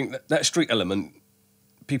 I think that street element,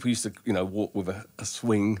 people used to, you know, walk with a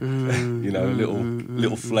swing, you know, a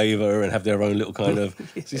little flavour, and have their own little kind of, so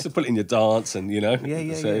you used to put it in your dance, and, you know.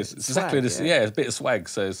 So it's exactly this, it's a bit of swag.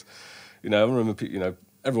 So it's, you know, I remember, you know,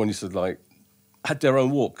 everyone used to, like, had their own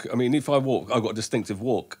walk. I mean, if I walk, I've got a distinctive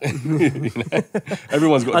walk. You know?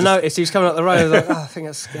 Everyone's got. I noticed he was coming up the road. I was like, I think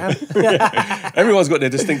that's Skam. Everyone's got their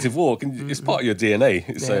distinctive walk, and it's part of your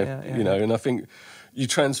DNA. So you know, and I think you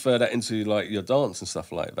transfer that into, like, your dance and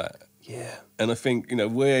stuff like that. Yeah. And I think, you know,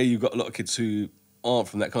 where you've got a lot of kids who aren't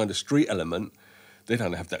from that kind of street element, they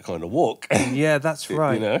don't have that kind of walk. Yeah, that's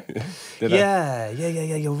right. You know. Yeah.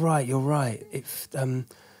 You're right. It's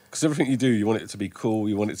because everything you do, you want it to be cool.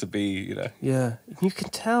 You want it to be, you know. Yeah, you can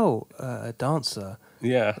tell a dancer.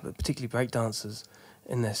 Yeah. Particularly break dancers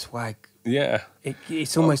in their swag. Yeah.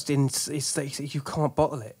 It's almost it's like you can't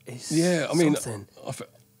bottle it. It's I mean, something.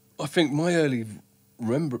 I think my early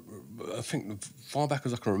I think far back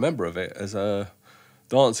as I can remember of it as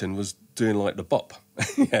dancing was doing, like, the bop.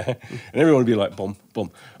 And everyone would be like, bomb,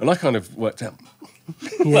 bomb. And I kind of worked out.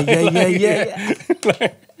 Yeah.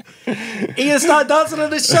 He gonna start dancing on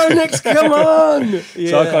the show next. Come on.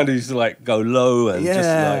 So I kind of used to, like, go low and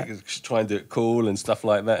just try and do it cool and stuff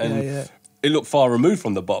like that. And it looked far removed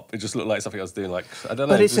from the bop. It just looked like something I was doing, like, I don't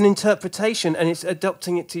know. But it's an interpretation, and it's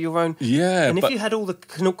adopting it to your own. Yeah. And if you had all the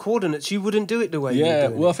coordinates, you wouldn't do it the way you do it. Yeah.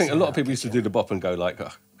 Well, I think a lot of people used to do the bop and go, like,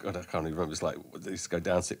 oh, God, I can't even remember. It's like, they used to go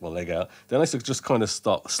down, stick my leg out. Then I used to just kind of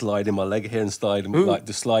start sliding my leg here and like,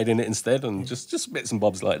 just sliding it instead, and just bits and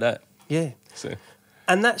bobs like that. Yeah. So.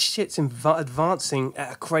 And that shit's advancing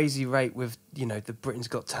at a crazy rate with, you know, the Britain's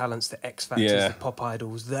Got Talents, the X Factors, the Pop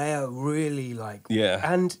Idols. They are really, like...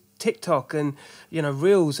 And TikTok and, you know,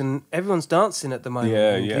 Reels, and everyone's dancing at the moment.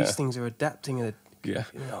 And these things are adapting. You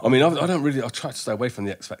know, I mean, I don't really... I try to stay away from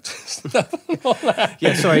the X Factors.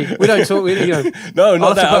 Sorry. We don't talk... You know, no,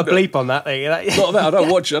 not that. I'll put a bleep on that thing. Not that. I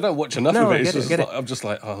don't watch enough of it. It's just like, I'm just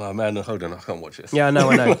like, oh, no, man, hold on. I can't watch this. Yeah, I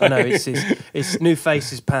know. It's New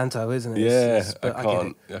Faces Panto, isn't it?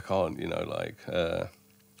 I can't, you know, like...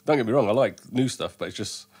 don't get me wrong, I like new stuff, but it's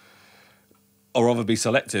just... I'd rather be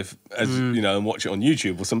selective, as you know, and watch it on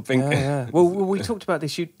YouTube or something. Well, we talked about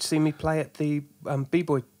this. You'd seen me play at the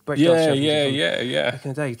Bboying Breakdance yeah. Back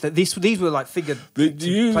in the day. These were like figured.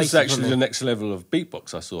 You was actually the next level of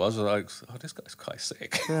beatbox I saw. I was like, oh, this guy's quite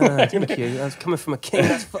sick. Thank you. I was coming from a king.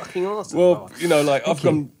 That's fucking awesome. Well, you know, like I've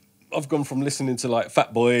gone from listening to, like,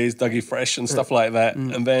 Fat Boys, Dougie Fresh and stuff like that,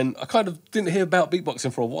 and then I kind of didn't hear about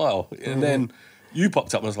beatboxing for a while, and then you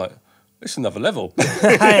popped up and I was like, it's another level.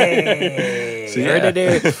 Hey, so,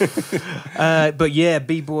 but yeah,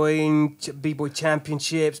 B-Boy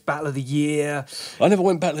Championships, Battle of the Year. I never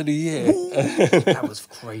went Battle of the Year. That was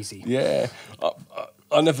crazy. Yeah,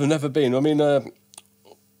 I never been. I mean, our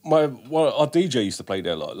DJ used to play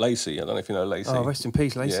there a lot. Lacey, I don't know if you know Lacey. Oh, rest in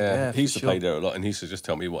peace, Lacey. Yeah, he used to play there a lot, and he used to just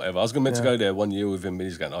tell me whatever. I was meant to go there one year with him, and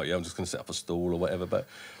he's going, oh yeah, I'm just going to set up a stall or whatever, but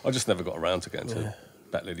I just never got around to getting to it.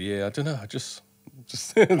 Battle of the Year. I don't know. I just.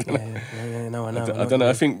 No, I know. I don't know.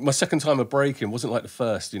 I think my second time of breaking wasn't like the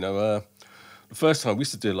first. You know, the first time we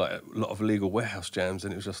used to do like a lot of illegal warehouse jams,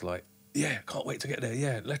 and it was just like, yeah, can't wait to get there.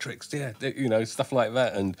 Yeah, electrics. Yeah, you know, stuff like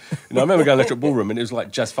that. And you know, I remember going to Electric Ballroom, and it was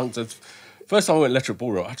like jazz funk. First time I went Electric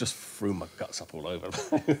Ballroom, I just threw my guts up all over.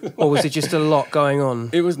 Or was it just a lot going on?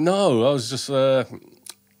 It was I was just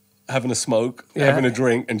having a smoke, having a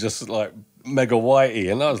drink, and just like mega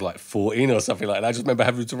whitey. And I was like 14 or something like that. I just remember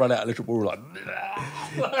having to run out of Electric Ballroom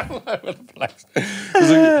like.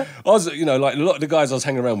 I was, you know, like a lot of the guys I was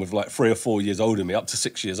hanging around with, like 3 or 4 years older than me, up to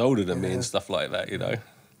 6 years older than me, and stuff like that. You know,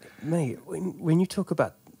 mate. When you talk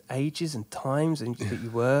about ages and times and that you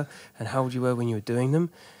were and how old you were when you were doing them.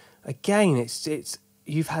 Again, it's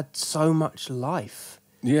you've had so much life.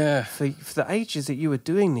 Yeah. For the ages that you were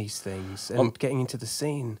doing these things and getting into the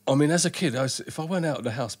scene. I mean, as a kid, if I went out of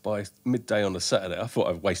the house by midday on a Saturday, I thought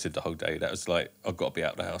I'd wasted the whole day. That was like, I've got to be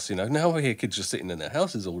out of the house, you know. Now I hear kids just sitting in their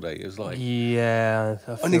houses all day. It was like... Yeah,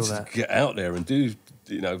 I need to get out there and do,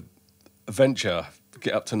 you know, adventure,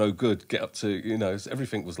 get up to no good, get up to, you know,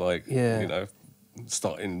 everything was like, you know...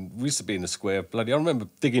 we used to be in the square. I remember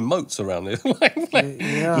digging moats around there.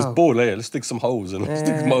 Just bored there. Let's dig some holes and let's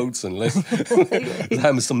dig moats and let's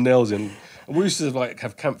hammer some nails in. And we used to like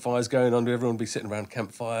have campfires going on. Everyone would be sitting around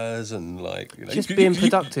campfires and like, you know, just being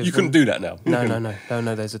productive. You couldn't do that now. No.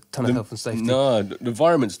 There's a ton of health and safety. No, the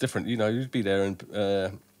environment's different. You know, you'd be there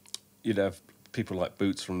and you'd have people like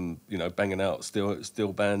Boots from, you know, banging out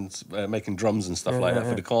steel bands, making drums and stuff like that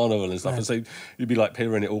for the carnival and stuff. And so you'd be like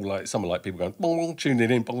hearing it all, like some like people going bong, bong, tuning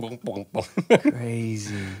in, bong, bong, bong, bong.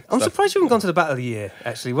 Crazy. I'm surprised you haven't gone to the Battle of the Year.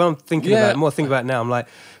 Actually, when I'm thinking about it, more thinking about it now, I'm like,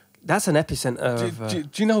 that's an epicenter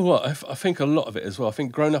of... Do you know what? I think a lot of it as well. I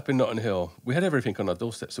think growing up in Notting Hill, we had everything on our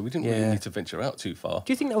doorstep, so we didn't really need to venture out too far.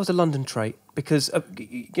 Do you think that was a London trait? Because,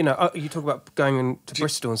 you know, you talk about going to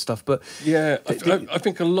Bristol and stuff, but... Yeah, I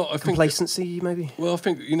think a lot... Complacency, maybe? Well, I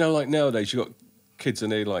think, you know, like nowadays, you've got kids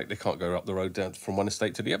and they can't go up the road down from one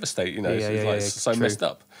estate to the other estate, you know. It's so messed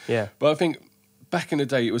up. Yeah. But I think back in the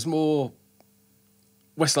day, it was more...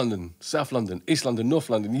 West London, South London, East London, North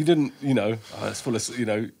London. You didn't, you know, it's full of, you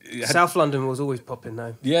know... South London was always popping,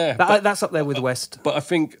 though. Yeah. That's up there with West. But I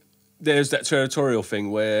think there's that territorial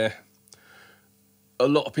thing where a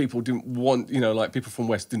lot of people didn't want, you know, like people from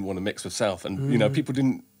West didn't want to mix with South. And, you know, people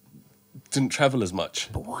didn't travel as much.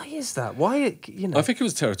 But why is that? Why, you know... I think it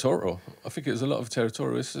was territorial. I think it was a lot of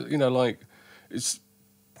territorial. It's, you know, like, it's...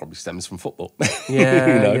 probably stems from football. Yeah,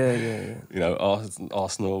 you know? yeah. You know,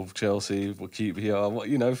 Arsenal, Chelsea, QPR,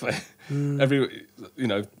 you know, every, you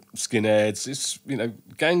know, skinheads. It's, you know,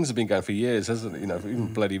 gangs have been going for years, hasn't it? You know,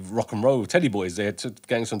 even bloody rock and roll, Teddy Boys. They had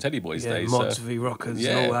gangs from Teddy Boys days. Mods v Rockers,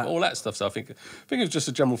 and all that stuff. So I think it was just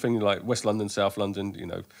a general thing like West London, South London. You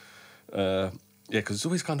know, yeah, because it's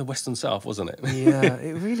always kind of West and South, wasn't it? Yeah,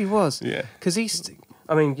 it really was. Yeah, because East.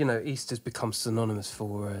 I mean, you know, East has become synonymous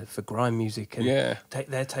for grime music and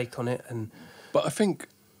their take on it. But I think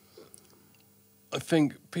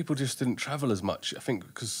people just didn't travel as much. I think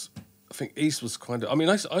because East was kind of... I mean,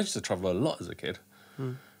 I used to travel a lot as a kid.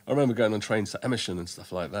 I remember going on trains to Amersham and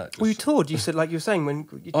stuff like that. Well, you toured. You said, like you were saying, when...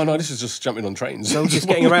 Oh, no, this is just jumping on trains. So just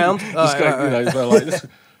getting around? You know, like...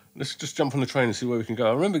 Let's just jump on the train and see where we can go.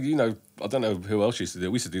 I remember, you know, I don't know who else used to do it.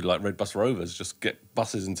 We used to do like Red Bus Rovers, just get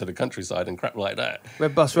buses into the countryside and crap like that.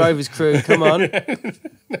 Red Bus Rovers crew, come on.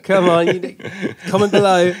 Come on, comment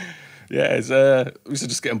below. Yeah, we used to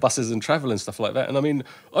just get on buses and travel and stuff like that. And I mean,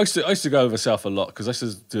 I used to go over south a lot because I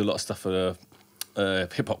used to do a lot of stuff for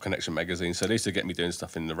Hip Hop Connection magazine. So they used to get me doing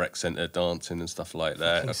stuff in the rec centre, dancing and stuff like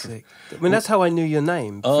that. Sick. I mean, that's how I knew your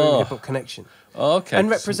name, through Hip Hop Connection. Oh, okay. And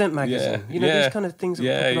Represent magazine. You know, these kind of things are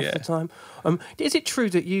popping off the time. Is it true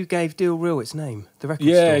that you gave Deal Real its name, the record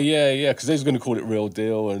store? Yeah, because they was going to call it Real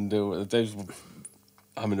Deal and they was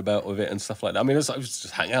humming about with it and stuff like that. I mean, it was just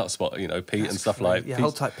a hangout spot, you know, Pete and stuff like that. Yeah,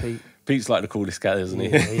 hold tight, Pete. Pete's like the coolest guy, isn't he?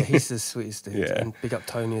 Yeah, he's the sweetest dude. Yeah. And big up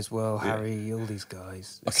Tony as well, Harry, all these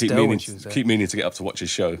guys. I keep meaning to get up to watch his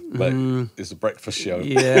show, but it's a breakfast show.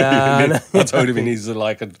 Yeah. I told him he needs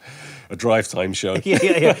like a drive time show.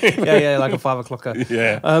 Yeah, like a 5 o'clocker.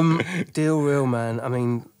 Yeah. Deal Real, man. I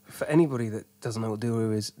mean, for anybody that doesn't know what Deal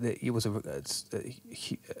Real is, it was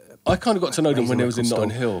I kind of got to know them when it was in Notting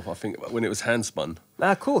Hill. I think when it was Handspun.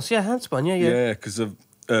 Of course, yeah, Handspun, yeah. Yeah, because of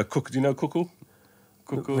Cook. Do you know Cuckoo?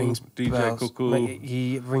 DJ Cuckoo.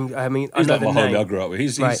 I mean, he's like my homie I grew up with.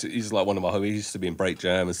 He's like one of my homies. He used to be in Break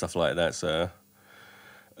Jam and stuff like that. So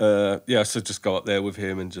so just go up there with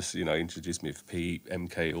him and just, you know, introduce me to Pete,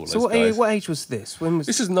 MK, all those guys. So what age was this? When was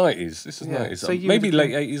this? Is 90s. This is 90s. So maybe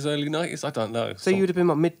late 80s, early 90s. I don't know. So you would have been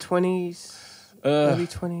what, mid-20s? Early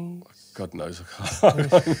 20s? God knows, I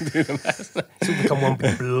can't even do the maths. It's all become one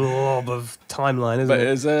big blob of timeline, isn't But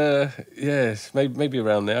it? it's maybe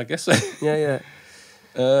around there, I guess. Yeah.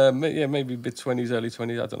 Yeah, maybe mid-20s, early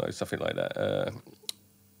 20s, I don't know, something like that.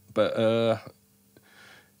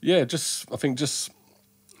 Yeah, I think just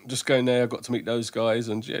going there, I got to meet those guys,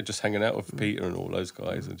 and yeah, just hanging out with Peter and all those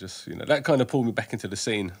guys, and just that kind of pulled me back into the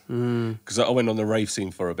scene because I went on the rave scene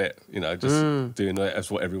for a bit, just doing that as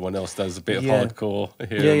what everyone else does, a bit of hardcore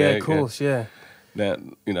here and there. Of course, yeah. Now,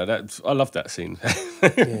 I love that scene.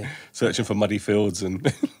 Yeah. Searching for muddy fields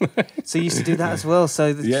and So you used to do that as well.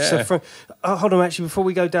 So hold on, actually, before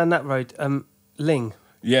we go down that road, Ling.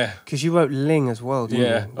 yeah. Because you wrote Ling as well, didn't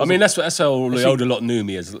Yeah, you? I mean that's how the older lot knew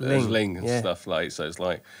me as Ling, Ling and stuff like. So it's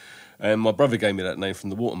like, and my brother gave me that name from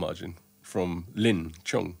the water margin from Lin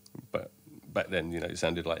Chung, but back then it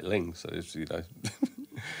sounded like Ling, so it's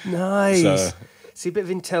Nice. So, See, a bit of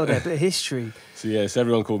intel there, a bit of history. so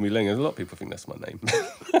everyone called me Ling, and a lot of people think that's my name.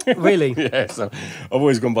 Really? Yeah, so I've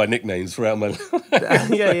always gone by nicknames throughout my life.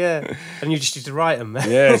 Yeah. And you just used to write them.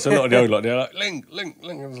 Yeah, so a lot of the old lot, they're like, Ling.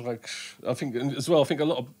 I was like, I think a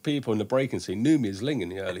lot of people in the breaking scene knew me as Ling in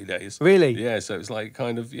the early days. Really? Yeah, so it's like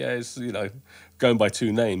kind of, it's, going by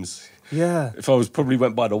two names. Yeah. If I probably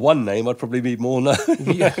went by the one name, I'd probably be more known.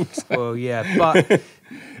 Yeah. Well, yeah, but...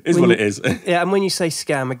 Is what it is. Yeah, and when you say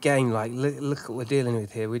Skam, again, like, look what we're dealing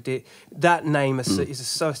with here. That name is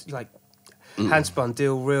handspun,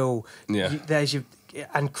 deal, real. Yeah. There's your...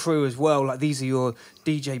 And crew as well. Like, these are your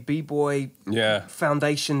DJ B-boy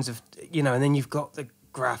foundations of... and then you've got the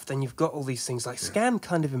Graff, then you've got all these things. Like, Skam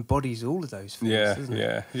kind of embodies all of those things, doesn't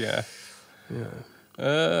it? Yeah.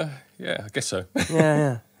 I guess so.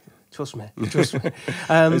 Yeah. Trust me.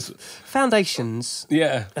 Foundations.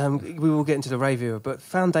 Yeah. We will get into the rave era, but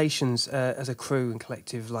Foundations as a crew and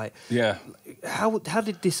collective, like, how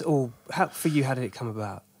did this all? For you, how did it come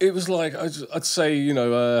about? It was like I'd say it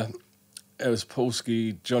was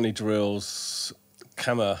Polsky, Johnny Drills,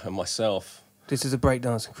 Kammer, and myself. This is a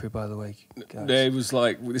breakdancing crew, by the way, guys. It was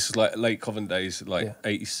like this is like late Covent days, like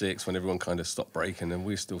 '86, when everyone kind of stopped breaking, and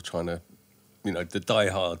we're still trying to, the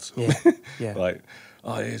diehards. Yeah. Like,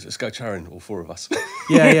 let's go Charon, all four of us.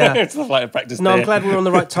 Yeah. It's not like a practice. No, I'm glad we're on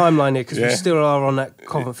the right timeline here because we Yeah. still are on that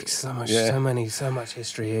Covent. So much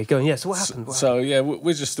history here. Going, so what happened?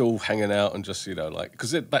 We're just all hanging out and just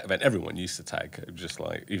because back then everyone used to tag. It was just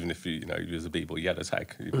like, even if you was a b-boy, you had a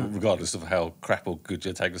tag, regardless of how crap or good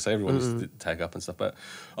your tag was. So everyone used to tag up and stuff. But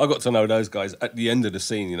I got to know those guys at the end of the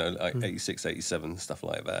scene, like 86, 87, stuff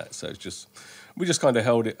like that. So it's just. We just kind of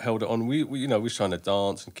held it on. We was trying to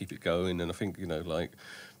dance and keep it going, and I think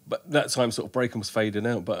but that time sort of breaking was fading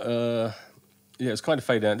out. But it's kind of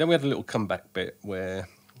fading out. Then we had a little comeback bit where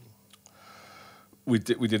we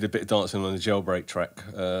did a bit of dancing on the Jailbreak track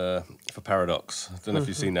for Paradox. I don't know if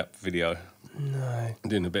you've seen that video. No.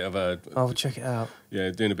 Doing a bit of a. I'll check it out.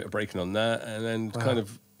 Yeah, doing a bit of breaking on that, and then kind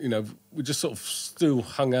of we just sort of still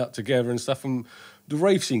hung out together and stuff. And the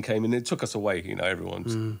rave scene came in, it took us away.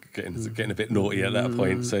 Everyone's getting a bit naughty at that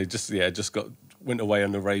point. So just went away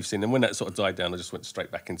on the rave scene. And when that sort of died down, I just went straight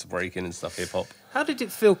back into breaking and stuff, hip hop. How did it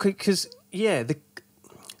feel? Because I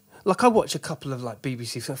watch a couple of like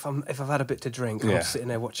BBC. So if I've had a bit to drink, I'm sitting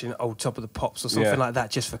there watching old Top of the Pops or something like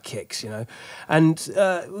that, just for kicks, And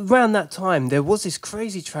around that time, there was this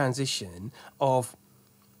crazy transition of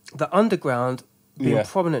the underground being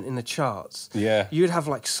prominent in the charts. Yeah. You would have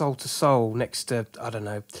like Soul to Soul next to, I don't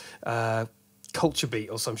know, Culture Beat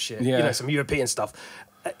or some shit. Some European stuff.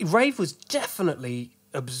 Rave was definitely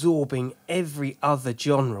absorbing every other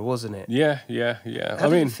genre, wasn't it? Yeah. How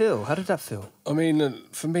did it feel? How did that feel? I mean,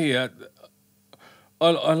 for me, I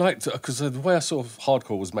liked it because the way I saw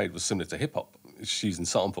hardcore was made was similar to hip hop. It's using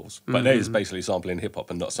samples, but it is basically sampling hip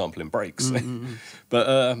hop and not sampling breaks.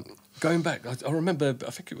 But going back, I remember,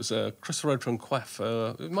 I think it was Cross the Road from Quaff.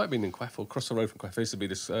 It might have been in Quaff or Cross the Road from Quaff. There used to be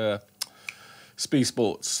this Speed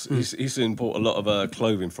Sports. He used to import a lot of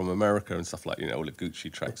clothing from America and stuff like, all the Gucci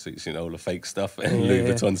tracksuits, all the fake stuff and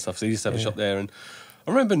Louis Vuitton stuff. So he used to have a shop there. And I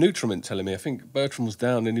remember Nutriment telling me, I think Bertram was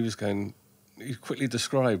down and he was going, he quickly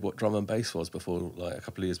described what drum and bass was before, like a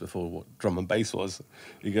couple of years before what drum and bass was.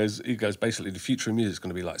 He goes basically the future of music is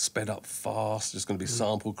going to be like sped up fast, there's going to be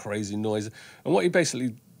sample crazy noise. And what he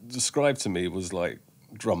basically described to me was like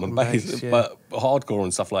drum and bass, but hardcore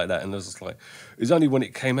and stuff like that. And I was just like, it was only when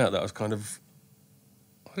it came out that I was kind of,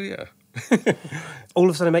 oh yeah. All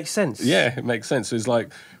of a sudden it makes sense. Yeah, it makes sense. It's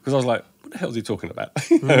like, because I was like, what the hell is he talking about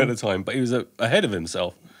at the time? But he was ahead of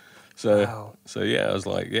himself. So yeah, I was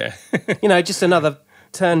like, yeah. Just another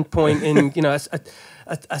turn point in,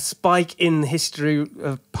 a spike in the history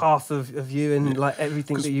of path of you and like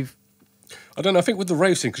everything that you've. I don't know. I think with the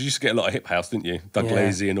rave scene, because you used to get a lot of hip house, didn't you? Doug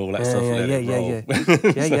Lazy and all that stuff.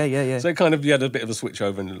 Yeah. So it kind of, you had a bit of a switch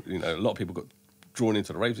over, and you know, a lot of people got drawn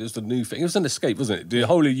into the rave. It was the new thing. It was an escape, wasn't it? The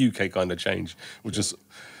whole of UK kind of changed, which just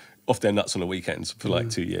off their nuts on the weekends for like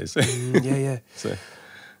 2 years. So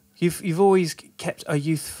you've always kept a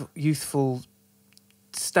youthful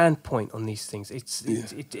standpoint on these things.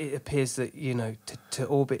 It appears that, you know, to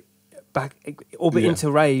orbit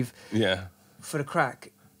into rave for the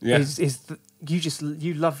crack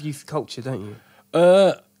you love youth culture, don't you?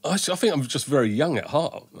 I think I'm just very young at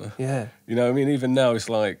heart. Yeah. You know, I mean, even now it's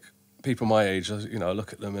like people my age, you know, I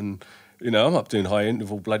look at them and, you know, I'm up doing high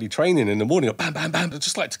interval bloody training in the morning, bam, bam, bam. I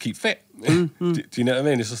just like to keep fit. Do you know what I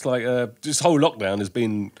mean? It's just like, this whole lockdown has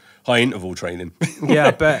been high interval training. Yeah,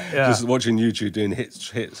 I bet. Yeah. Just watching YouTube doing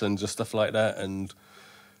hits and just stuff like that. And,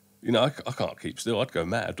 you know, I can't keep still. I'd go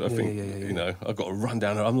mad. I think, you know, I've got to run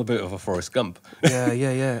down. I'm a bit of a Forrest Gump.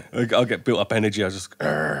 Yeah. I'll get built up energy. I just...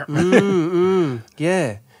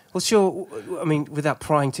 Yeah. What's your... I mean, without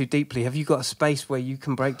prying too deeply, have you got a space where you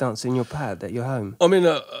can break dance in your pad at your home? I mean,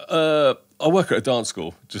 I work at a dance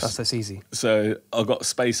school. That's easy. So I've got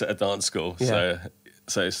space at a dance school. Yeah.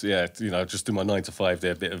 So it's, you know, just do my 9 to 5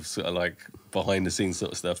 there, a bit of sort of like behind the scenes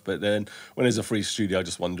sort of stuff. But then when there's a free studio, I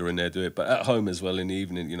just wander in there, do it. But at home as well in the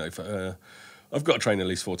evening, you know, I've got to train at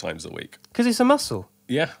least 4 times a week. Because it's a muscle.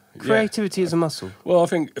 Yeah. Creativity is a muscle. Well, I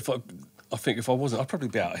think if I wasn't, I'd probably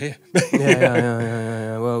be out here.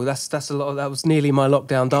 Yeah. Well, that's a lot. That was nearly my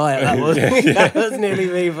lockdown diet. That was. That was nearly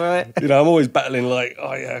me, right? You know, I'm always battling like,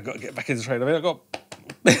 oh yeah, I've got to get back into training. I mean, I've got...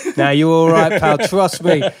 Now you're all right, pal. Trust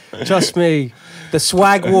me. The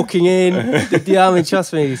swag walking in. I mean,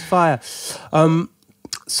 trust me, it's fire.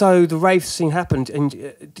 So the rave scene happened, and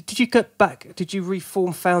did you get back? Did you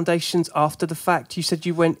reform Foundations after the fact? You said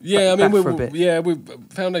you went back for a bit. Yeah,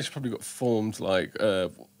 Foundation probably got formed like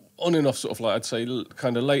on and off, sort of like I'd say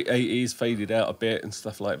kind of late 80s, faded out a bit and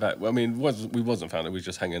stuff like that. Well, I mean, we wasn't founded, we were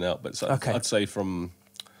just hanging out. But I'd say from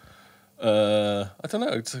I don't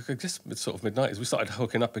know, I guess sort of mid-90s, we started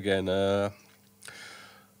hooking up again.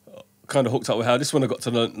 Kind of hooked up with how this one I got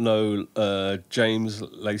to know James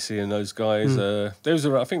Lacey and those guys. I think they was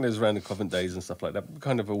around the Covent days and stuff like that. We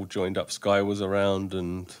kind of all joined up. Sky was around,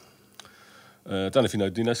 and don't know if you know.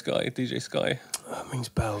 Do you know Sky? DJ Sky? Rings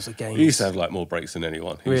bells again. He used to have like more breaks than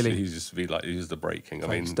anyone. Really? He used to be like, he was the breaking.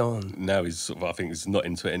 Thanks, Don. Now he's sort of, I think he's not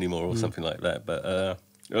into it anymore or something like that. But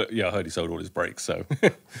yeah, I heard he sold all his breaks. So,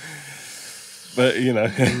 but you know,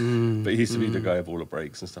 but he used to be the guy of all the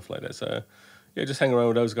breaks and stuff like that. So. Yeah, just hang around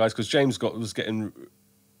with those guys because James was getting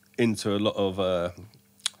into a lot of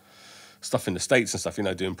stuff in the States and stuff, you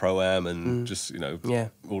know, doing Pro-Am and just, you know,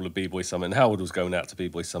 all the B-Boy Summit. And Howard was going out to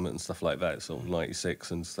B-Boy Summit and stuff like that, sort of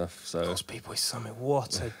 96 and stuff. So. Of course, B-Boy Summit,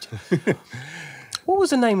 what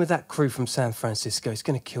was the name of that crew from San Francisco? It's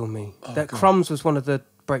going to kill me. Crumbs was one of the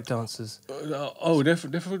breakdancers.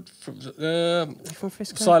 They're from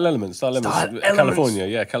Frisco? Style Elements. California,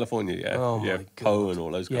 yeah. Oh my God. Poe and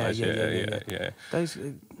all those guys. Yeah. Those,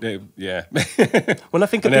 yeah. When I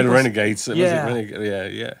think of and then Renegades.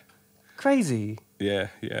 Yeah. Crazy. Yeah.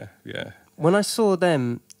 When I saw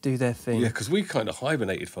them do their thing. Yeah, because we kind of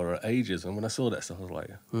hibernated for ages, and when I saw that stuff, I was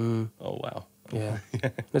like, oh wow. Yeah.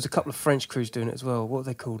 There's a couple of French crews doing it as well. What are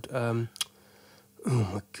they called? Oh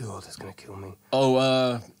my God, that's going to kill me.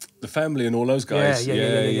 The Family and all those guys.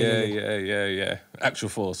 Yeah. Actual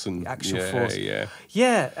Force and Force.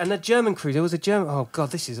 Yeah, and a German crew. There was a German. Oh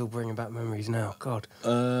God, this is all bringing back memories now. God.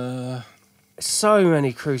 So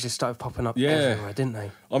many crews just started popping up everywhere, didn't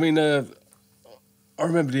they? I mean, I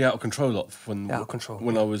remember the Out of Control lot when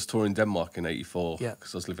I was touring Denmark in '84. Yeah,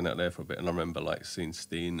 because I was living out there for a bit, and I remember like seeing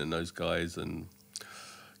Steen and those guys and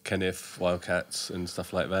Kenneth, Wildcats and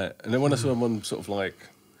stuff like that. And then when I saw them on sort of like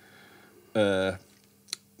the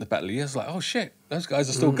Battle of the Years, I was like, oh shit, those guys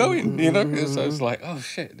are still going, you know? So I was like, oh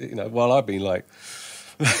shit, you know, while I've been like...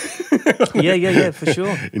 yeah, for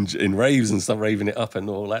sure. In raves and stuff, raving it up and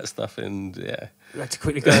all that stuff, and yeah. You had to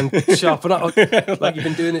quickly go and sharpen up, like you've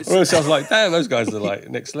been doing it. Well, so I was like, damn, those guys are like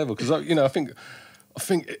next level. Because, you know, I think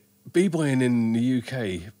B-Boying in the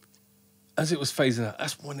UK... As it was phasing out,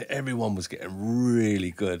 that's when everyone was getting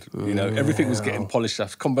really good. You know, everything was getting polished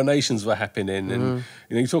up. Combinations were happening, and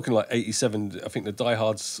you know, you're talking like '87. I think the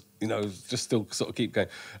diehards, you know, just still sort of keep going.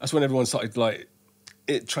 That's when everyone started like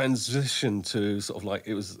it transitioned to sort of like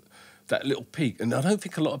it was that little peak, and I don't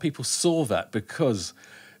think a lot of people saw that because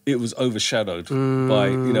it was overshadowed by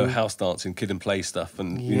you know house dancing, kid and play stuff,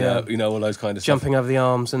 and you know all those kind of jumping stuff. over the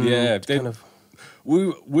arms and kind of.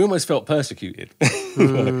 We almost felt persecuted.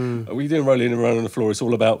 Like, we didn't rolling around on the floor. It's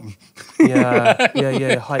all about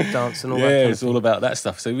hype dance and all that. Yeah, kind it's of all about that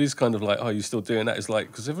stuff. So he was kind of like, oh, you're still doing that? It's like,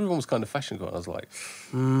 because everyone was kind of fashion guy. I was like,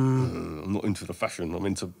 I'm not into the fashion. I'm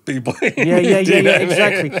into b-boying. Yeah,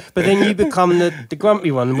 exactly. But then you become the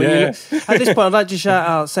grumpy one. When at this point, I'd like to shout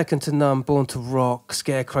out Second to None, Born to Rock,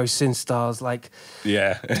 Scarecrow, Sin Stars, like,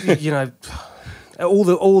 you know, all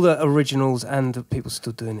the originals, and the people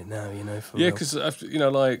still doing it now, you know. Because, you know,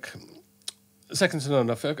 like, Second to None,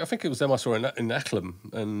 I think it was them I saw in acclaims,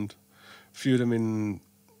 and a few of them in,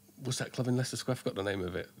 what's that club in Leicester Square? I forgot the name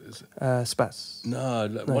of it. Spats. No,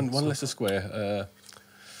 one Leicester Square.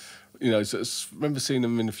 You know, so remember seeing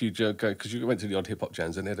them in a few, because you went to the odd hip-hop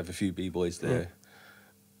jams, and they'd have a few b-boys there.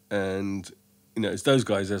 And, you know, it's those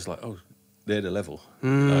guys that's like, oh, they're the level.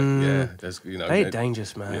 Like, there's, you know, they're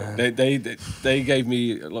dangerous, man. Yeah, they gave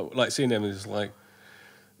me, like seeing them, it's like,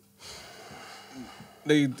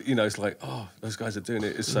 you know, it's like, oh, those guys are doing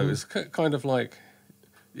it. So it's kind of like,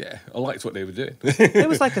 yeah, I liked what they were doing. There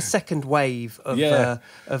was like a second wave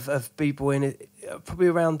of b-boying, probably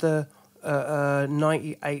around the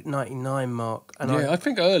 98, 99 mark. And I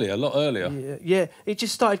think a lot earlier. Yeah, it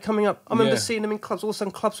just started coming up. I remember seeing them in clubs. All of a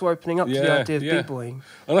sudden, clubs were opening up to the idea of b-boying.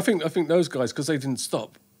 And I think those guys, because they didn't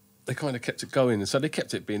stop, they kind of kept it going, and so they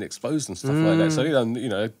kept it being exposed and stuff like that. So you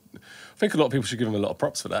know, I think a lot of people should give them a lot of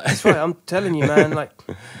props for that. That's right. I'm telling you, man. Like,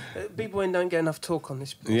 b-boying don't get enough talk on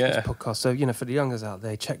this podcast. So you know, for the youngers out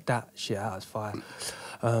there, check that shit out. It's fire.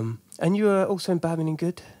 And you were also in Bad Meaning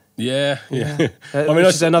Good. Yeah. I mean,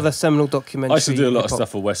 it's another seminal documentary. I used to do a lot of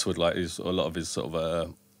stuff for Westwood, like a lot of his sort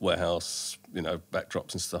of warehouse, you know,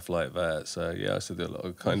 backdrops and stuff like that. So yeah, I used to do a lot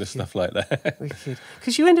of kind of stuff like that.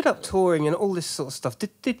 Because you ended up touring and all this sort of stuff.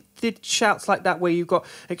 Did shouts like that where you got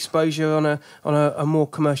exposure on a more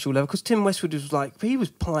commercial level? Because Tim Westwood was like, he was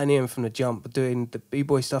pioneering from the jump, doing the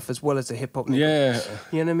b-boy stuff as well as the hip hop. Yeah,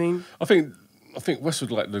 you know what I mean. I think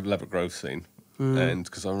Westwood liked the Elaborate Grove scene. And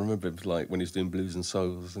because I remember him, like when he was doing Blues and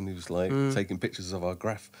Souls, and he was like taking pictures of our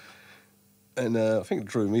graph. And I think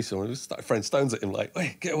Drew and me saw him, we started throwing stones at him, like,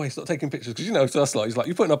 hey, get away, stop taking pictures. Because, you know, to us, like, he's like,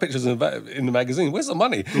 you're putting our pictures in the magazine, where's the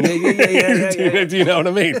money? Yeah. Do you know what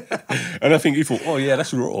I mean? And I think he thought, oh, yeah,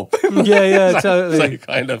 that's raw. Yeah, totally. So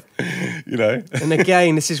kind of, you know. And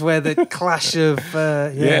again, this is where the clash of,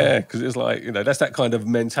 because it's like, you know, that's that kind of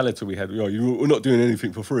mentality we had. We're not doing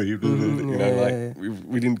anything for free.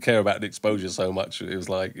 We didn't care about the exposure so much. It was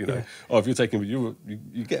like, you know, if you're taking, you're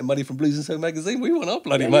getting money from Blues and Soul magazine, we want our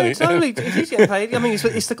bloody money. Yeah, totally. He's getting paid. I mean,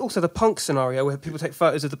 it's also the punk scenario where people take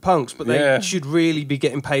photos of the punks, but they should really be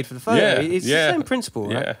getting paid for the photo. It's the same principle,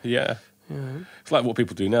 right? Yeah. It's like what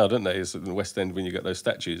people do now, don't they? It's in the West End when you get those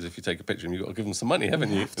statues. If you take a picture of them, you've got to give them some money,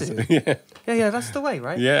 haven't you? Yeah, that's the way,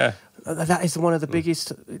 right? Yeah. That is one of the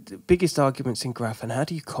biggest arguments in Graff. And how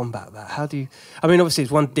do you combat that? How do you? I mean, obviously,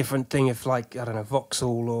 it's one different thing if, like, I don't know,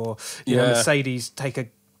 Vauxhall or you know, Mercedes take a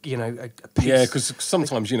piece. Yeah, because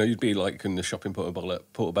sometimes, you know, you'd be like in the shop in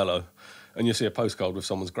Portobello, and you see a postcard with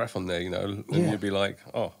someone's graph on there, you know, and you'd be like,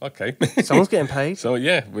 oh, okay. Someone's getting paid. So,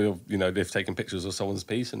 yeah, you know, they've taken pictures of someone's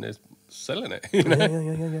piece and they're selling it, you know?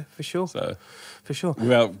 Yeah, for sure. So, for sure.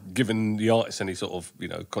 Without giving the artist any sort of, you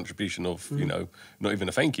know, contribution of, you know, not even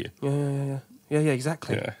a thank you. Yeah,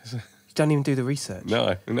 exactly. Yeah. You don't even do the research.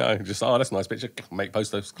 No, just, that's a nice picture. Make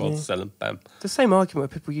posters, cards, sell them, bam. The same argument where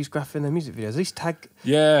people use graph in their music videos. At least tag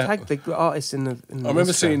the artists in the I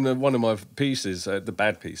remember seeing one of my pieces, the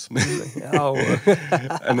bad piece.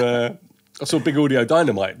 And I saw Big Audio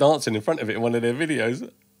Dynamite dancing in front of it in one of their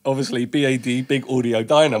videos. Obviously, BAD, Big Audio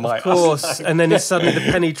Dynamite. Of course. And then suddenly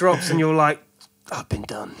the penny drops and you're like, I've been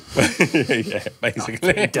done. Yeah, basically.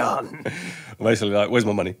 I've been done. Basically, like, where's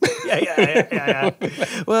my money? Yeah.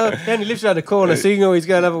 Well, he only lives around the corner, so you can always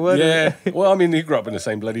go and have a word. Yeah. Well, I mean, he grew up in the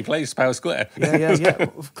same bloody place, Power Square. Yeah.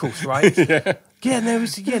 Of course, right? Yeah, and there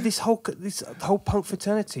was this whole punk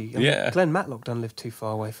fraternity. I mean, Glenn Matlock don't live too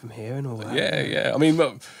far away from here and all that. Yeah. I mean,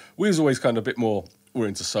 we was always kind of a bit more. We're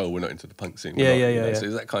into soul. We're not into the punk scene. Yeah. So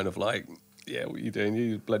is that kind of like? Yeah, what are you doing?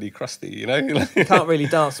 You bloody crusty, you know? You can't really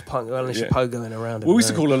dance to punk unless you're pogoing around. Well, we used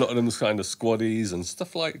to call a lot of them kind of squaddies and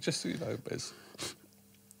stuff like, just, you know,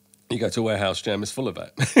 you go to a warehouse jam, it's full of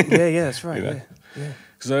that. Yeah, that's right, you know? Yeah.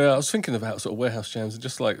 Because I was thinking about sort of warehouse jams and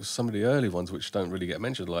just like some of the early ones which don't really get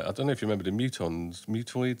mentioned. Like, I don't know if you remember the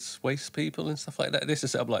Mutoids, Waste People and stuff like that. They used to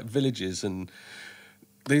set up like villages and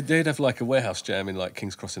they'd have like a warehouse jam in like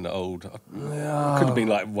King's Cross in the old. Could have been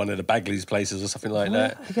like one of the Bagley's places or something like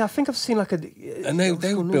that. Yeah, I think I've seen like a. And they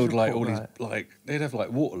would build like all these like they'd have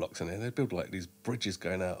like water locks in there. They'd build like these bridges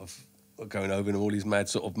going over in all these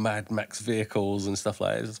Mad Max vehicles and stuff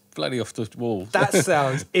like that. It's bloody off the wall. That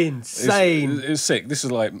sounds insane. It's sick. This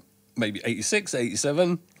is like maybe 86,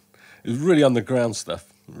 87. It was really underground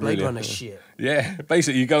stuff. Blade Really. Runner shit. Yeah,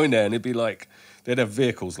 basically you go in there and it'd be like, they'd have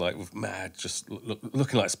vehicles like with mad, just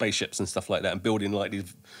looking like spaceships and stuff like that, and building like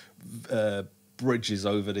these bridges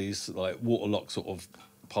over these like waterlock sort of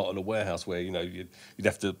part of the warehouse where, you know, you'd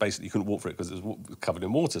have to basically, you couldn't walk through it because it was covered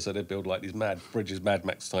in water, so they'd build like these mad bridges, Mad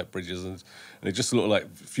Max type bridges, and it just looked like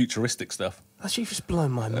futuristic stuff. That's just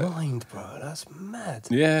blown my mind, bro. That's mad.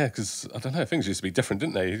 Yeah, because I don't know, things used to be different,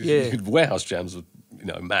 didn't they? Yeah. Warehouse jams were, you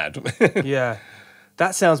know, mad. Yeah,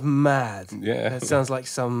 that sounds mad. Yeah. That sounds like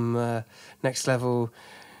some next level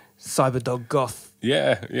cyberdog goth.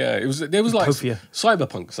 Yeah, there was like Utopia.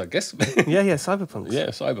 cyberpunks, I guess. Yeah, cyberpunks. Yeah,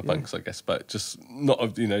 cyberpunks, I guess, but just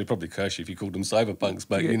not, you know, you'd probably curse you if you called them cyberpunks,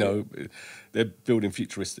 but, you know, they're building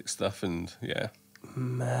futuristic stuff, and yeah.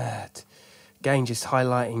 Mad. Again, just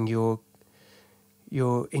highlighting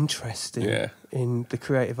your interest in the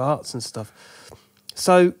creative arts and stuff.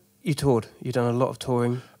 So, you toured. You've done a lot of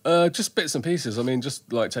touring. Just bits and pieces. I mean,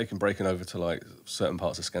 just like breaking over to like certain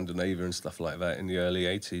parts of Scandinavia and stuff like that in the early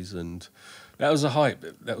 80s, and that was a hype.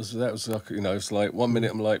 That was like, you know, it's like 1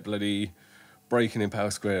 minute I'm like bloody breaking in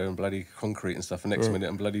Power Square and bloody concrete and stuff, and next minute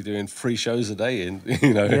I'm bloody doing 3 shows a day in,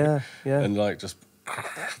 you know, and like just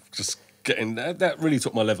getting that really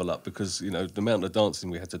took my level up, because, you know, the amount of dancing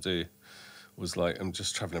we had to do was like, I'm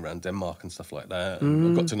just travelling around Denmark and stuff like that,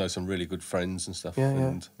 and I got to know some really good friends and stuff,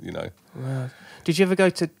 and you know. Wow. Did you ever go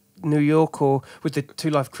to New York or with the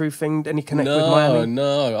Two Life Crew thing? Any connect with Miami?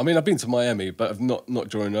 No. I mean, I've been to Miami, but I've not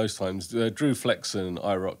during those times. Drew Flex and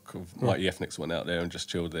I-Rock of Mighty Ethnics went out there and just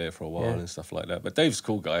chilled there for a while and stuff like that. But Dave's a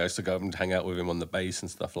cool guy. I used to go up and hang out with him on the bass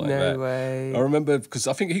and stuff like that. No way. I remember, because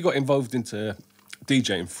I think he got involved into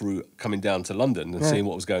DJing through coming down to London and seeing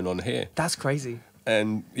what was going on here. That's crazy.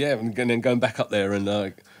 And yeah, and then going back up there,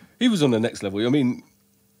 and he was on the next level. I mean,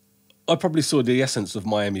 I probably saw the essence of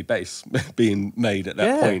Miami bass being made at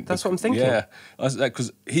that point. That's what I'm thinking. Yeah,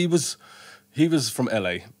 because he was from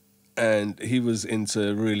LA, and he was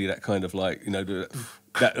into really that kind of like, you know,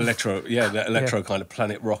 that electro, kind of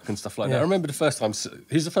planet rock and stuff like that. I remember the first time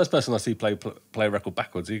he's the first person I see play a record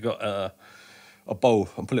backwards. He got a bowl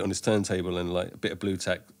and put it on his turntable and like a bit of blue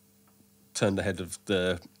tack, turned the head of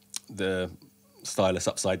the stylus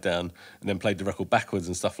upside down, and then played the record backwards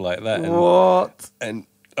and stuff like that. And, what? And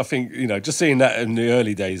I think, you know, just seeing that in the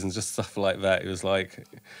early days and just stuff like that, it was like,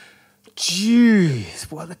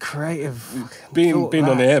 jeez, what a creative. Being on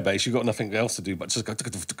the airbase, you've got nothing else to do but just go.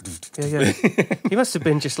 Yeah. He must have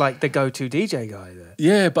been just like the go-to DJ guy there.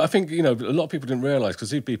 Yeah, but I think, you know, a lot of people didn't realise,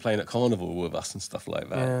 because he'd be playing at Carnival with us and stuff like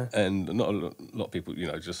that. Yeah. And not a lot of people, you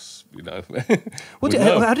know, just, you know.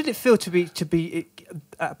 How did it feel to be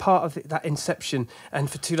a part of that inception, and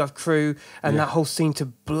for Two Life Crew and that whole scene to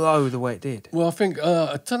blow the way it did? Well, I think,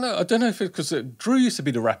 I don't know if it's because Drew used to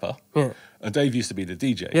be the rapper. Yeah. And Dave used to be the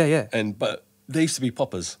DJ. Yeah. But they used to be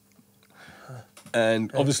poppers.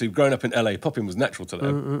 And obviously, growing up in LA, popping was natural to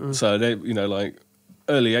them. So they, you know, like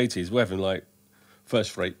early 80s, we're having like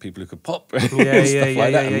first-rate people who could pop and stuff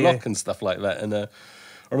like that, and rock and stuff like that. And I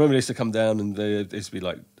remember they used to come down, and they used to be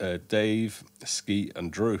like Dave, Skeet,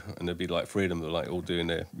 and Drew, and there'd be like 3 of them that were like all doing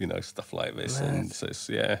their, you know, stuff like this. Mad. And so it's,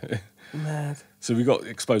 Mad. So we got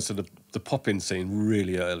exposed to the pop-in scene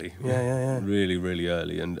really early. Yeah. Really, really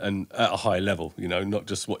early, and at a high level, you know, not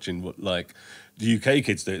just watching what like the UK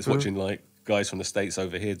kids do, it's watching like guys from the States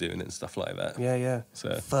over here doing it and stuff like that. Yeah.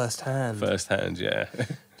 So First hand, yeah.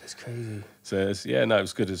 That's crazy. So it's, it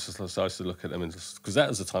was good. It's just, I used to look at them, and because that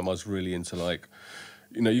was the time I was really into, like,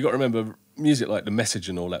 you know, you got to remember music like The Message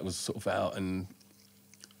and all that was sort of out, and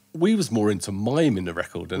we was more into miming the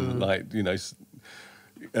record and like, you know,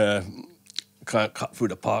 kind of cut through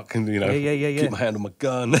the park and, you know, keep my hand on my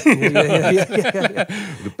gun, with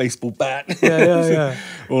a baseball bat,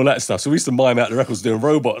 all that stuff. So we used to mime out the records doing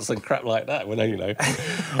robots and crap like that. When you know,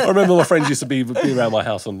 I remember my friends used to be around my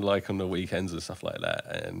house on the weekends and stuff like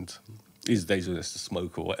that, and these days we used to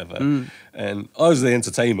smoke or whatever, and I was the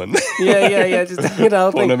entertainment. Just, you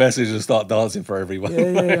know, put on a message and start dancing for everyone.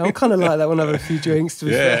 I'm kind of like that when I have a few drinks. To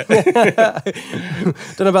be fair.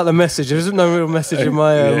 Don't know about the message. There's no real message in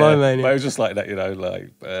my mania. But it was just like that, you know,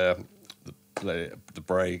 like the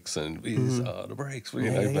breaks, and these are the breaks,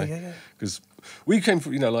 you know, because we came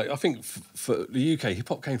from, you know, like, I think for the UK, hip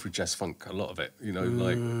hop came through jazz funk, a lot of it, you know,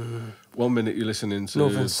 like 1 minute you're listening to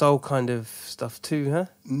Northern soul kind of stuff too, huh?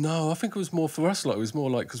 No, I think it was more for us, like, it was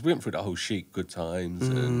more like, because we went through that whole Chic, Good Times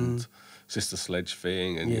and Sister Sledge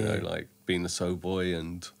thing, and you know, like being the soul boy,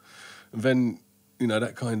 and then, you know,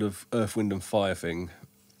 that kind of Earth, Wind and Fire thing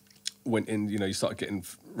went in, you know, you started getting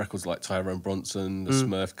records like Tyrone Bronson, the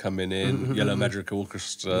Smurf coming in, Yellow Magic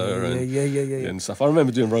Orchestra, and stuff. I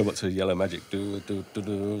remember doing Robot to Yellow Magic.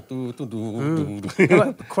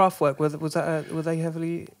 Kraftwerk, were they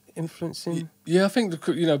heavily influencing? Yeah, I think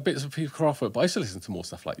you know bits of Kraftwerk, but I used to listen to more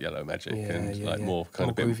stuff like Yellow Magic more kind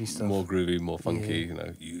of groovy stuff. more groovy, more funky. You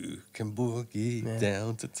know, you can boogie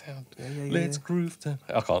down to town. Let's groove down.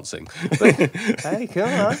 I can't sing. Hey, come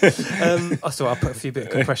on. I thought I'll put a few bit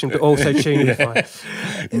of compression, but also tuning fine.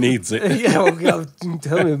 Needs it.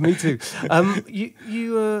 Tell me too.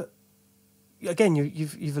 You again,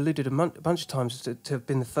 you've alluded a bunch of times to have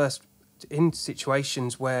been the first in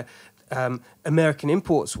situations where American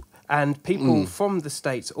imports and people from the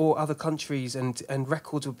States or other countries and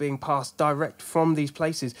records were being passed direct from these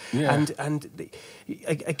places. Yeah.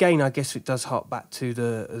 Again, I guess it does hark back to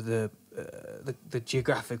the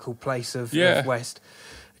geographical place of West.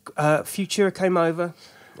 Futura came over.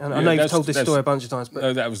 And I know you've told this story a bunch of times.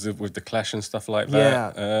 But that was with the Clash and stuff like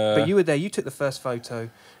that. Yeah, but you were there. You took the first photo.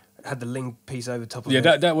 Had the Ling piece over top of it.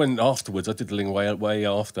 Yeah, that went afterwards. I did the Ling way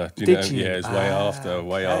after. Did you? Yeah, it was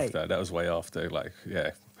way after. That was way after. Like,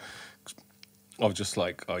 yeah. I was just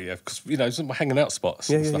like, oh yeah, because you know, it's my hanging out spots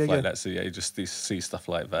and stuff like that. So yeah, you just see stuff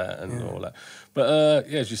like that and all that. But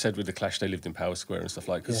yeah, as you said, with the Clash, they lived in Power Square and stuff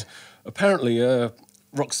like. Because apparently,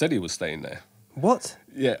 Rocksteady was staying there. What?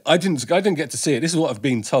 Yeah, I didn't get to see it. This is what I've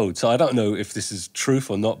been told, so I don't know if this is truth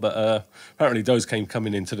or not. But apparently, those came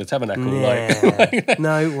coming into the Tabernacle. Like,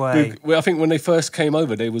 no way. Well, I think when they first came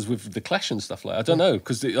over, they was with the Clash and stuff like. I don't know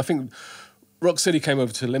because I think Rock City came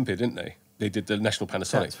over to Olympia, didn't they? They did the National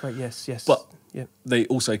Panasonic. That's right. Yes. But they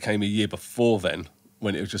also came a year before then,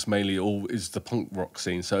 when it was just mainly all is the punk rock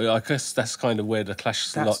scene. So I guess that's kind of where the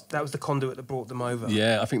Clash. That was the conduit that brought them over.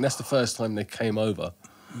 Yeah, I think that's the first time they came over.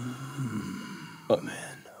 Man,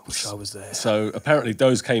 I wish I was there. So apparently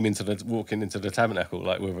those came walking into the Tabernacle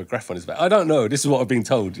like with a graph on his back. I don't know. This is what I've been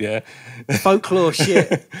told. Yeah, folklore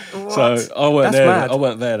shit. So I weren't there. Mad. I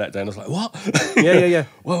weren't there that day, and I was like, "What?" Yeah.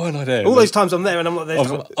 Why weren't I there? All those times I'm there, and I'm not there.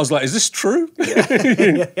 I was like, "Is this true?" And he's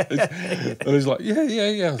like, "Yeah." I was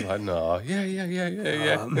like, "No,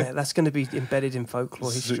 yeah." Oh, man, that's going to be embedded in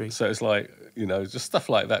folklore history. So it's like, you know, just stuff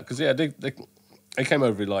like that. Because they came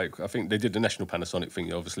over, like, I think they did the National Panasonic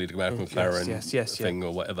thing, obviously, the American McLaren thing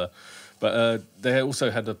or whatever. But they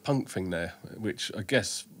also had a punk thing there, which I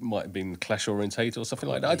guess might have been Clash orientated or something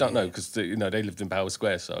like that. I don't know, because, you know, they lived in Power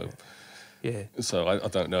Square, so... Yeah. So I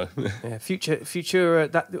don't know. Yeah, Futura.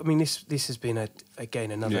 This has been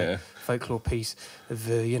another folklore piece of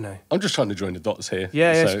you know. I'm just trying to join the dots here.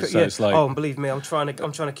 Yeah, so it's like, oh, and believe me, I'm trying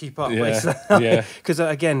to keep up. Yeah. Because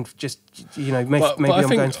again, just you know, maybe I'm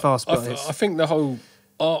going too fast. But I think the whole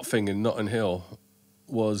art thing in Notting Hill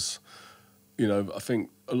was, you know, I think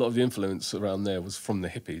a lot of the influence around there was from the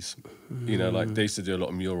hippies. You know, like they used to do a lot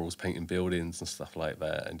of murals, painting buildings and stuff like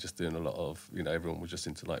that, and just doing a lot of, you know, everyone was just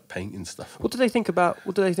into like painting stuff. What do they think about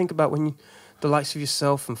when the likes of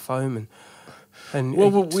yourself and Foam and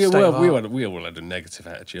well, we all had a negative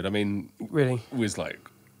attitude. I mean, really, we was like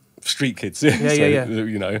street kids. Yeah.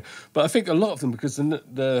 You know, but I think a lot of them, because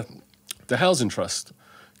the housing trust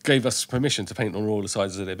gave us permission to paint on all the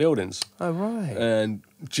sides of their buildings. Oh, right. And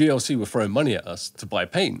GLC were throwing money at us to buy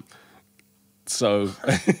paint. So...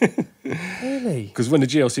 Really? Because when the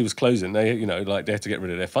GLC was closing, they had to get rid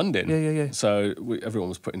of their funding. Yeah. So everyone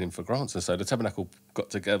was putting in for grants. And so the Tabernacle got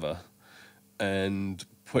together and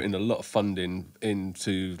put in a lot of funding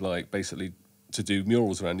into, like, basically... to do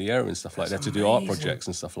murals around the area and stuff like that, to do art projects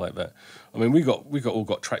and stuff like that. I mean, we all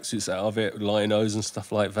got tracksuits out of it, linos and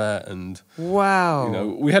stuff like that. And wow, you know,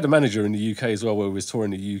 we had a manager in the UK as well, where we was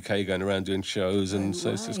touring the UK, going around doing shows, and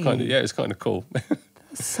so it's kind of it's kind of cool.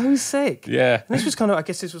 So sick. Yeah. And this was kind of, I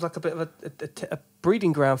guess, this was like a bit of a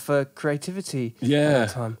breeding ground for creativity. Yeah. At that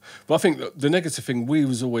time. But I think the negative thing, we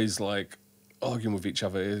was always like arguing with each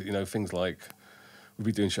other. You know, things like. We'd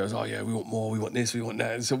be doing shows, oh yeah, we want more, we want this, we want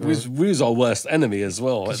that. So we was our worst enemy as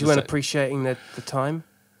well. Because you weren't appreciating the time?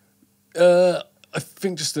 I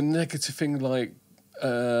think just the negative thing, like,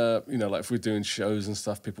 you know, like if we're doing shows and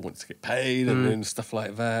stuff, people wanted to get paid and stuff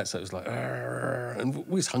like that. So it was like, and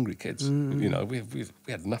we was hungry kids. You know, we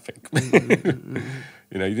had nothing.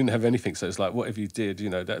 You know, you didn't have anything. So it's like, whatever you did, you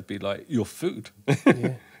know, that'd be like your food.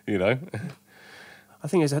 Yeah. You know? I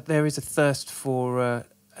think there is a thirst for...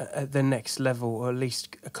 at the next level, or at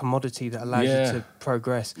least a commodity that allows you to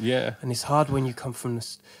progress. Yeah. And it's hard when you come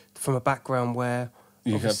from a background where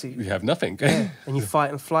you have nothing. Yeah, and you fight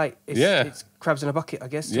and flight. It's crabs in a bucket, I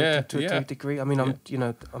guess. To a degree. I mean, I'm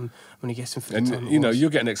only guessing for the time. And you're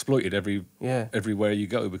getting exploited everywhere you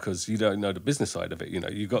go because you don't know the business side of it.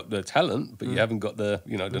 You got the talent, but you haven't got the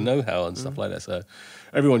the know-how and stuff like that. So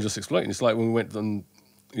everyone's just exploiting. It's like when we went on,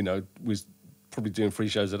 we was probably doing 3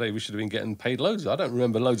 shows a day. We should have been getting paid loads. I don't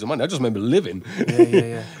remember loads of money. I just remember living.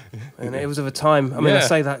 Yeah. And it was of a time. I mean, I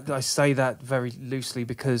say that very loosely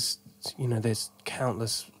because there's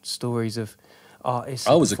countless stories of artists.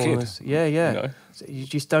 I was a kid. Yeah. So you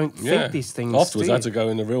just don't think these things. Afterwards, I had to go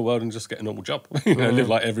in the real world and just get a normal job. Live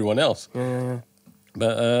like everyone else. Yeah.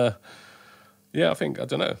 But I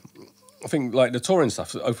don't know. I think like the touring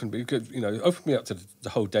stuff opened me up to the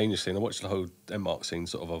whole Danish scene. I watched the whole Denmark scene,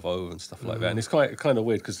 sort of Avo and stuff like that. And it's kind of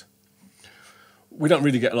weird because we don't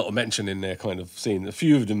really get a lot of mention in their kind of scene. A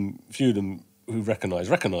few of them who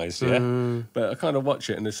recognise, yeah. But I kind of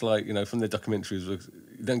watch it and it's like, from the documentaries, you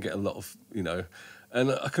don't get a lot of,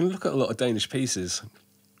 and I can look at a lot of Danish pieces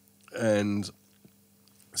and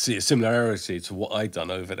see a similarity to what I'd done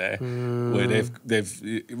over there, where they've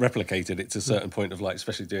replicated it to a certain point of like,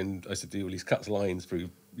 especially I used to do all these cuts lines through,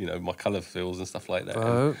 my colour fills and stuff like that.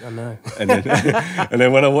 Oh, I know. And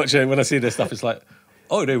then when I watch it, when I see their stuff, it's like,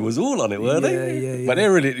 oh, they was all on it, were they? Yeah. But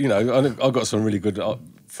they're really, I've got some really good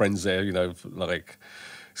friends there, like,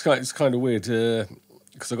 it's kind of weird,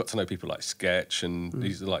 because I got to know people like Sketch and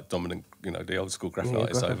these are like dominant, the old school graphic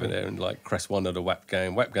artists over there, and like K.R.E.W of the WAP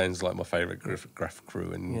gang. WAP gang's like my favourite graph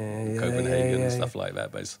crew in Copenhagen and stuff like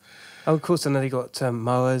that. But it's, of course, I know they got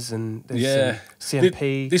Moas and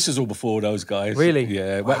CMP. This is all before those guys. Really?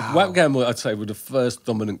 Yeah. Wow. WAP gang, I'd say, were the first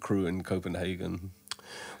dominant crew in Copenhagen.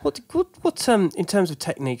 What in terms of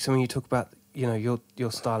techniques? I mean, you talk about your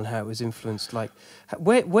style and how it was influenced. Like,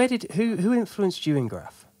 who influenced you in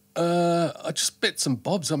graph? Just bits and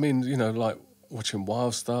bobs. I mean, like watching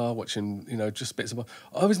Wildstar, watching, just bits and bobs.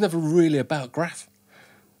 I was never really about graph.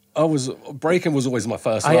 Breaking was always my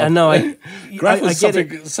first love. I know. Graph was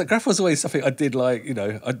something. So graph was always something I did. Like,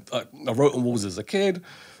 I wrote on walls as a kid.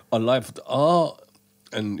 I loved art,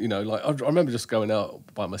 and like I remember just going out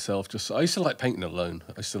by myself. I used to like painting alone.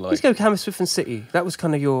 I used to like. Let's go Hammersmith and City. That was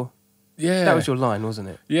kind of your. Yeah. That was your line, wasn't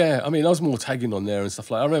it? Yeah. I mean, I was more tagging on there and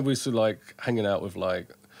stuff like. I remember we used to like hanging out with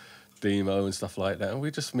like Demo and stuff like that,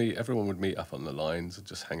 and everyone would meet up on the lines and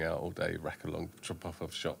just hang out all day, rack along, drop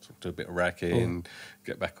off shops, do a bit of racking,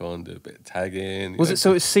 get back on, do a bit of tagging. Was it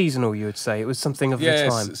so? It's seasonal, you would say? It was something of the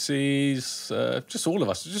time. Just all of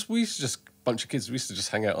us. We used to just bunch of kids. We used to just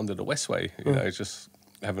hang out under the Westway, just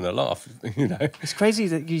having a laugh. It's crazy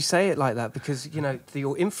that you say it like that because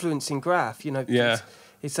your influence in graph,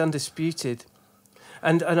 it's undisputed,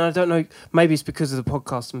 and I don't know. Maybe it's because of the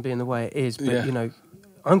podcast and being the way it is, but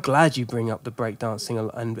I'm glad you bring up the breakdancing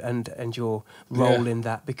and your role in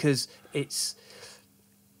that because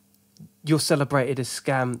you're celebrated as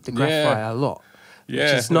Skam the Graffiti a lot. Yeah.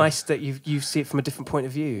 Which is nice that you see it from a different point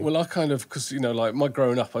of view. Well, I kind of, because, like my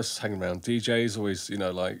growing up, I was hanging around DJs, always,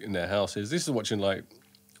 like in their houses. This is watching like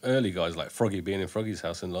early guys like Froggy, being in Froggy's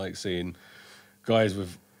house and like seeing guys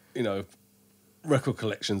with, record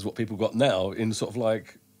collections, what people got now in sort of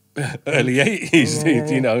like early 80s,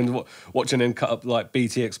 and watching them cut up like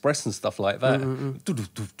BT Express and stuff like that,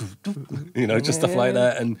 just stuff like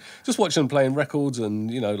that, and just watching them playing records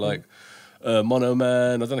and like Mono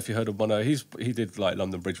Man. I don't know if you heard of Mono. He did like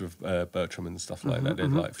London Bridge with Bertram and stuff like that. They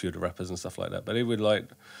did like a few of the rappers and stuff like that. But they were like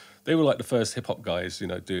the first hip hop guys,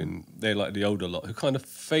 they're like the older lot who kind of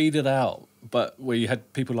faded out, but where you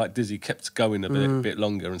had people like Dizzy kept going a bit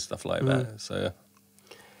longer and stuff like that. So.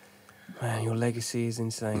 Man, your legacy is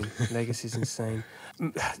insane. Legacy's insane.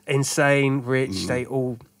 Insane, Rich. They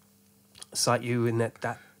all cite you in the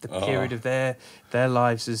period of their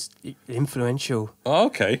lives as influential. Oh,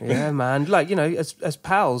 okay. Yeah, man. Like, as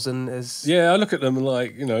pals and as... Yeah, I look at them and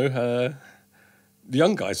like, the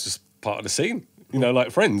young guys just part of the scene,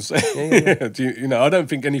 like friends. Yeah. I don't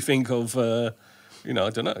think anything of, I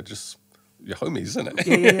don't know, just your homies, isn't it?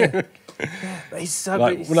 Yeah. It's so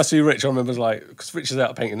like, when I see Rich, I remember like, because Rich is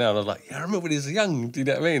out painting now, and I was like, I remember when he was young. Do you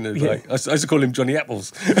know what I mean? And like, I used to call him Johnny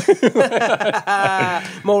Apples.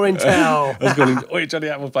 More intel. I was calling him, oi, Johnny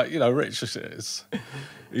Apples, but Rich,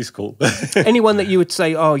 he's cool. Anyone that you would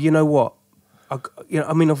say, oh, you know what?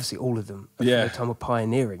 I mean, obviously all of them at the time were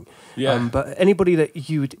pioneering. Yeah. But anybody that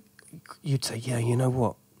you'd say, yeah, you know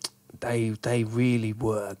what? They really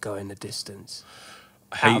were going the distance.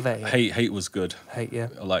 Hate was good. Hate, yeah.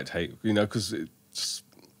 I liked Hate, because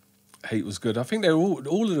Hate was good. I think they were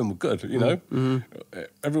all of them were good,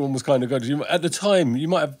 Everyone was kind of good. At the time, you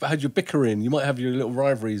might have had your bickering, you might have your little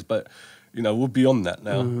rivalries, but, we're beyond that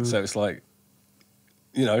now. So it's like,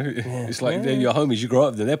 You know, it's like they're your homies. You grow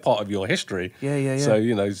up there; they're part of your history. Yeah. So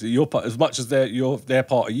you know, so you're part as much as they're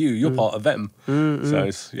part of you. You're part of them. So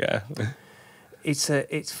it's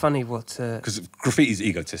it's funny what because graffiti's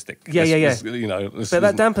egotistic. Yeah. You know, but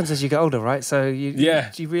that dampens as you get older, right? So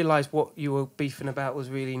you realise what you were beefing about was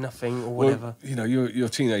really nothing or whatever. Well, you know, you're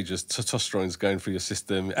teenagers. Testosterone's going through your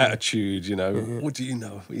system. Attitude. You know, what do you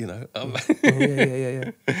know? You know.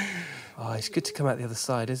 Yeah. Oh, it's good to come out the other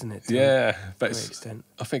side, isn't it? Yeah, but to a great extent.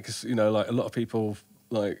 I think it's, you know, like a lot of people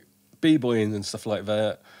like b-boying and stuff like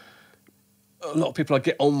that. A lot of people I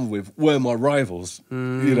get on with were my rivals.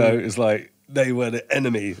 You know, it's like they were the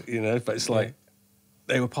enemy. You know, but it's like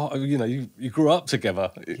they were part of. You know, you grew up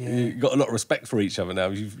together. You got a lot of respect for each other now.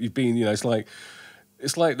 You've been. You know, it's like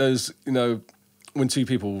those. You know, when two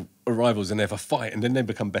people are rivals and they have a fight and then they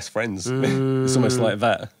become best friends. It's almost like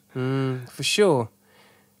that. For sure.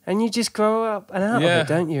 And you just grow up and out of it,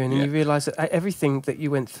 don't you? And then you realise that everything that you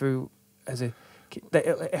went through as a kid,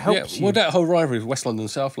 it helps you. Well, that whole rivalry of West London,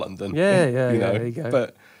 South London. You know, there you go.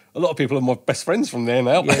 But a lot of people are my best friends from there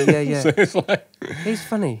now. Yeah. So it's like... It's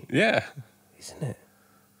funny. Yeah. Isn't it?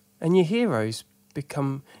 And your heroes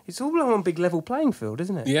become... It's all on one big level playing field,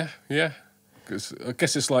 isn't it? Yeah. Because I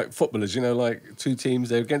guess it's like footballers, you know, like two teams,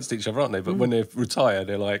 they're against each other, aren't they? But when they retire,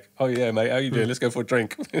 they're like, oh, yeah, mate, how you doing? Let's go for a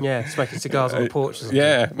drink. Yeah, smoking cigars on the porch.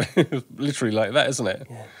 Yeah, literally like that, isn't it?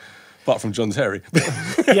 Yeah. Apart from John Terry.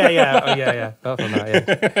 Yeah. Apart from that,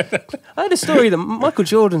 yeah. I heard a story that Michael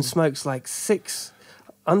Jordan smokes like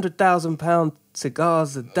 £600,000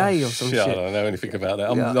 cigars a day or some shit. I don't know anything about that.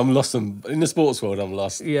 I'm lost in the sports world. I'm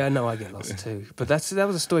lost. Yeah, no, I get lost too. But that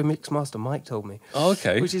was a story Mixmaster Mike told me. Oh,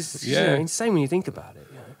 okay. Which is you know, insane when you think about it.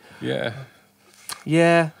 You know? Yeah.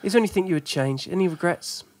 Yeah. Is there anything you would change? Any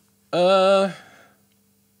regrets?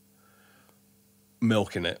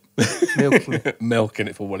 Milking it. Milking it. Milking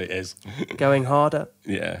it for what it is. Going harder?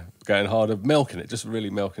 Yeah, going harder. Milking it. Just really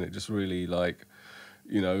milking it. Just really like,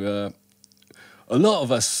 you know, a lot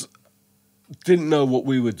of us didn't know what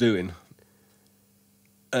we were doing.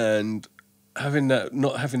 And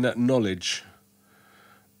not having that knowledge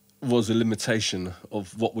was a limitation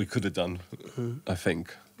of what we could have done, I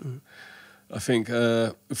think. I think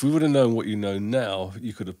if we would have known what you know now,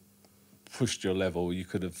 you could have pushed your level, you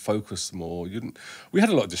could have focused more. We had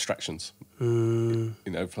a lot of distractions. You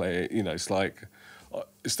know, it's like,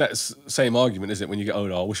 it's that same argument, isn't it? When you get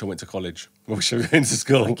older, I wish I went to college. I wish I went to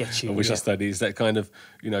school. I get you, I wish I studied. It's that kind of,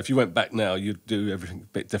 you know, if you went back now, you'd do everything a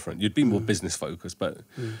bit different. You'd be more business focused, but,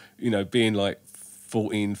 you know, being like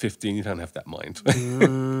 14, 15, you don't have that mind. I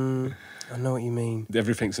know what you mean.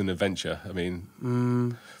 Everything's an adventure. I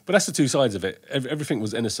mean, but that's the two sides of it. Everything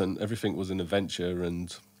was innocent. Everything was an adventure.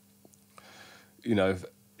 And, you know,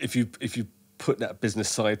 if you put that business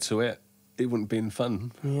side to it, it wouldn't be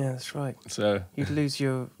fun. Yeah, that's right. So you'd lose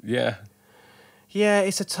your... Yeah,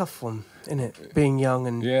 it's a tough one, isn't it? Being young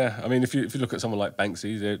and... Yeah, I mean, if you look at someone like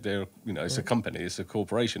Banksy, they're you know, it's a company, it's a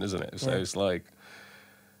corporation, isn't it? So it's like,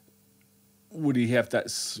 would he have that...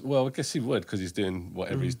 Well, I guess he would, because he's doing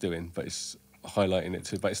whatever he's doing, but it's highlighting it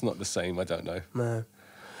too. But it's not the same, I don't know. No.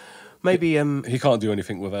 Maybe... He can't do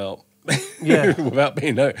anything without... without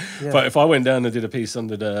being... No. Yeah. But if I went down and did a piece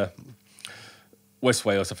under the...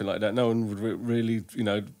 Westway or something like that, no one would really, you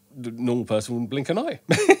know, the normal person wouldn't blink an eye.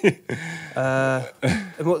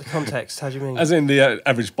 In what context? How do you mean? As in the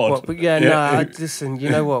average bod. No, listen,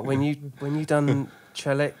 you know what? When you done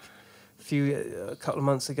Trellick a couple of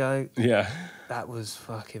months ago, that was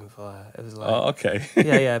fucking fire. It was like, oh, okay.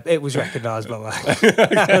 It was recognised by that.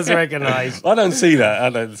 That was recognised. I don't see that.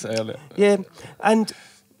 I don't say it. Yeah, and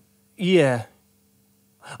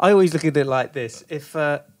I always look at it like this.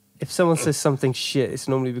 If someone says something shit, it's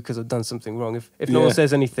normally because I've done something wrong. If no one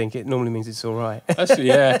says anything, it normally means it's all right. Actually,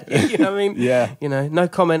 yeah. You know what I mean? Yeah. You know, no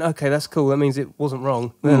comment, okay, that's cool. That means it wasn't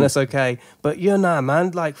wrong. Then that's okay. But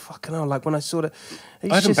man, like, fucking hell, like when I saw that...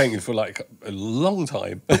 I hadn't painted for like a long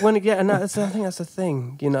time. But when, and I think that's the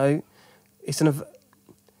thing, you know. It's I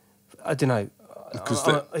don't know. Because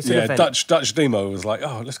Dutch Demo was like,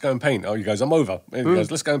 oh, let's go and paint. Oh, he goes, I'm over. He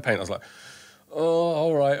goes, let's go and paint. I was like... Oh,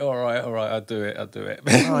 all right, I'll do it.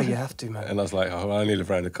 Oh, you have to, man. And I was like, oh, I only live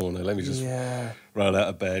around the corner. Let me just roll out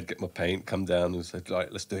of bed, get my paint, come down and said, right,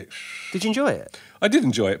 let's do it. Did you enjoy it? I did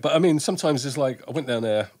enjoy it, but I mean, sometimes it's like, I went down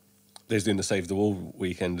there, they was doing the Save the Wall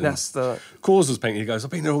weekend. And that's the... Cause was painting. He goes,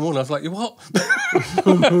 I've been there all morning. I was like, you what?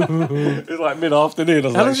 It's like mid-afternoon.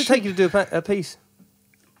 How long does it take you to do a piece?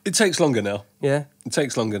 It takes longer now. Yeah? It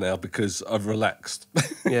takes longer now because I've relaxed.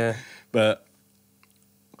 Yeah. But...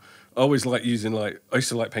 I always like using I used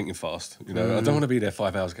to like painting fast, you know. I don't want to be there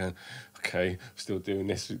 5 hours going, okay, still doing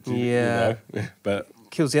this, you know. But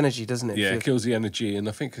kills the energy, doesn't it? Yeah, it kills the energy, and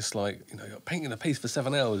I think it's like, you know, painting a piece for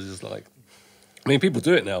 7 hours is like, I mean, people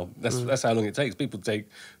do it now. That's how long it takes. People take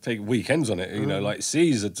weekends on it. You know, like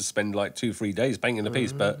Caesar to spend like 2-3 days painting a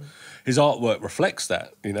piece, but his artwork reflects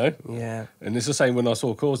that. You know. Yeah. And it's the same when I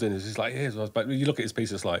saw Causing. It's like, here's what I was, but you look at his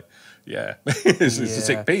piece, it's like, yeah, it's a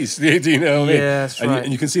sick piece. Do you know what I mean? Yeah, that's right.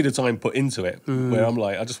 And you can see the time put into it. Where I'm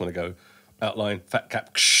like, I just want to go outline, fat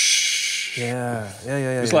cap. Yeah.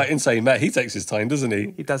 It's like Insane Matt. He takes his time, doesn't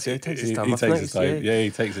he? He does. Yeah, he takes his time. He takes his time. Yeah, he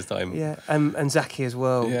takes his time. Yeah, and Zaki as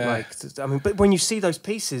well. Yeah. Like, I mean, but when you see those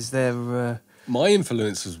pieces, they're My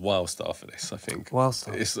influence was Wildstar for this. I think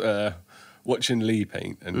Wildstar. It's watching Lee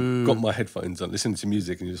paint and got my headphones on, listening to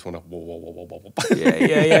music, and you just want to whoa.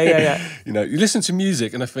 Yeah. You know, you listen to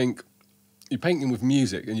music, and I think you're painting with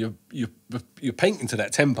music, and you're painting to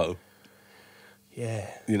that tempo. Yeah,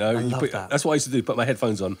 you know, I love that. That's what I used to do. Put my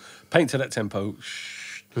headphones on, paint to that tempo.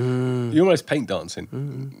 You're almost paint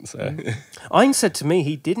dancing. So. Ein said to me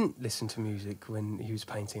he didn't listen to music when he was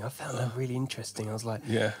painting. I found that really interesting. I was like,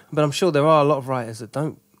 yeah. But I'm sure there are a lot of writers that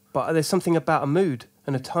don't. But there's something about a mood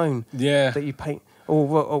and a tone that you paint.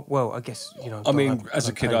 Well, I guess, you know. I mean, as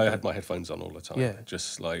a kid, I had my headphones on all the time. Yeah.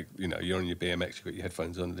 Just like, you know, you're on your BMX, you've got your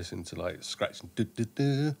headphones on, listening to like scratching.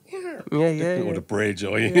 Yeah. Or the bridge,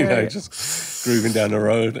 or, you know, just grooving down the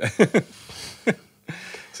road.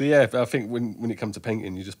 So, yeah, I think when it comes to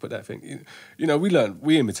painting, you just put that thing. You know,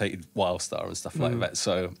 we imitated Wildstar and stuff like that.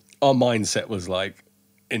 So our mindset was like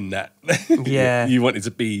in that. Yeah. You wanted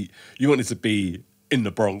to be in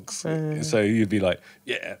the Bronx, so you'd be like,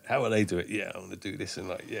 yeah, how will they do it? Yeah, I want to do this, and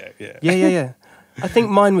like, yeah. I think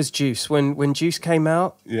mine was Juice. When Juice came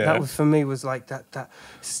out, Yeah. that was, for me, was like that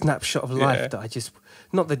snapshot of life that I just,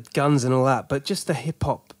 not the guns and all that, but just the hip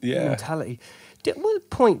hop mentality. What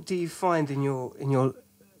point do you find in your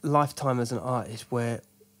lifetime as an artist where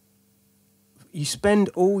you spend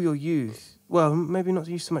all your youth, well, maybe not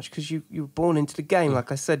you so much because you were born into the game,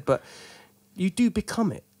 like I said, but you do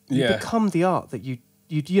become it. You become the art that you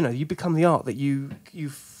become the art that you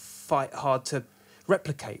fight hard to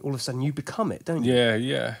replicate. All of a sudden, you become it, don't you?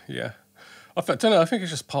 Yeah. I don't know. I think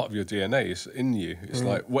it's just part of your DNA. It's in you. It's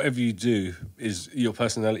like whatever you do is your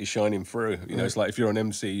personality shining through. You know, it's like if you're an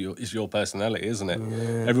MC, it's your personality, isn't it?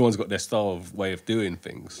 Yeah. Everyone's got their style of way of doing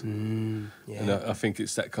things, and I think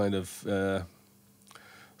it's that kind of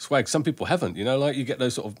swag. Some people haven't. You know, like you get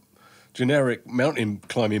those sort of generic mountain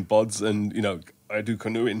climbing bods, and you know. I do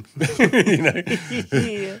canoeing, you know.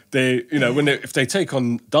 They, you know, if they take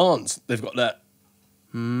on dance, they've got that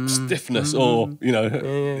stiffness, or you know,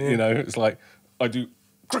 you know, it's like I do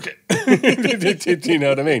cricket. Do you know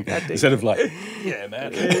what I mean? Instead of like, yeah,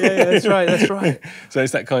 man. Yeah, that's right. So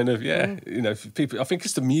it's that kind of you know, people. I think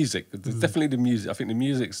it's the music. Definitely the music. I think the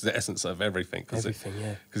music's the essence of everything.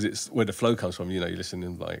 Because it's where the flow comes from. You know, you're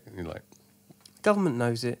listening like you're like. Government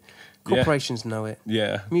knows it. Corporations know it.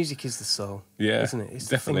 Yeah. Music is the soul. Yeah. Isn't it? It's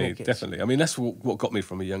definitely. I mean, that's what got me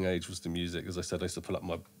from a young age was the music. As I said, I used to pull up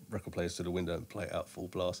my record players to the window and play it out full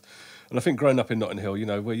blast. And I think growing up in Notting Hill, you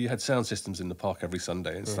know, where you had sound systems in the park every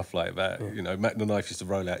Sunday and stuff like that. Yeah. You know, Matt the Knife used to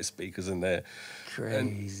roll out his speakers in there.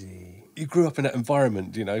 Crazy. And you grew up in that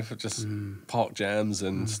environment, you know, for just park jams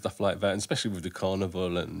and stuff like that, and especially with the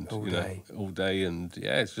carnival and, all day. And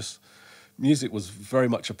yeah, it's just, music was very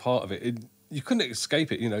much a part of it. You couldn't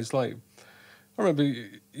escape it, you know. It's like, I remember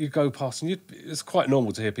you go past and it's quite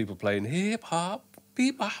normal to hear people playing hip hop,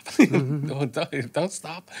 beep bop, don't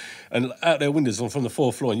stop, and out their windows from the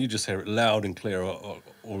fourth floor, and you just hear it loud and clear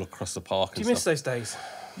all across the park. Do you miss those days?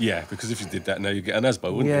 Yeah, because if you did that now, you get an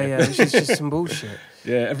ASBO, wouldn't you? Yeah, which is just some bullshit.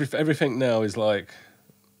 Yeah, everything now is like,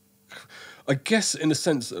 I guess in a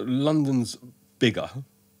sense, London's bigger.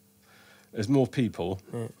 There's more people.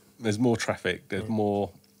 Yeah. There's more traffic. There's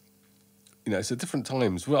more. You know, it's at different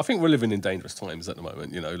times. Well, I think we're living in dangerous times at the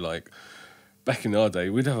moment. You know, like back in our day,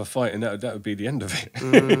 we'd have a fight and that would be the end of it.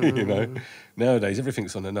 You know, nowadays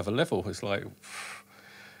everything's on another level. It's like,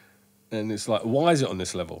 and it's like, why is it on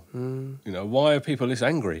this level? You know, why are people this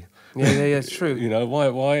angry? Yeah, it's true. You know, why?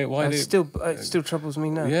 It still troubles me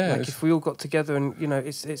now. Yeah, like if we all got together and you know,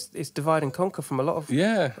 it's divide and conquer from a lot of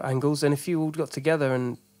angles. And if you all got together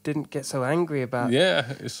and didn't get so angry about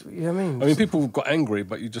it's, you know what I mean people got angry,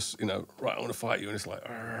 but you just, you know, right, I want to fight you, and it's like,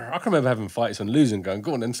 I can remember having fights and losing, going,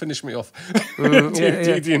 go on then, finish me off. Do you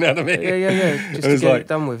know what I mean? Yeah just to get it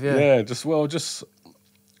done with. It's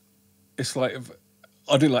like,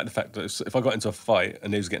 I didn't like the fact that if I got into a fight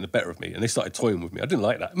and they was getting the better of me and they started toying with me, I didn't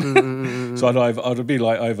like that. So I'd be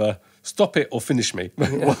like, either stop it or finish me.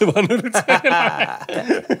 One at a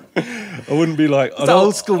time. I wouldn't be like It's the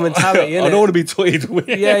old school mentality, isn't I it? don't want to be toyed with.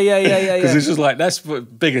 Yeah. Because it's just like that's the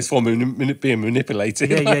biggest form of being manipulated.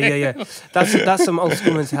 Yeah. That's some old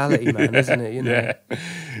school mentality, man, isn't it? You know. Yeah.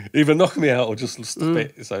 Either knock me out or just stop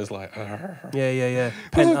it. So it's like. Yeah.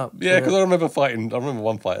 Pent up. Yeah, because I remember fighting. I remember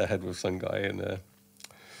one fight I had with some guy,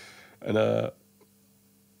 and I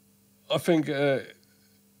think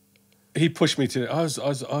he pushed me to. I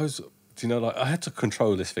was. You know, like I had to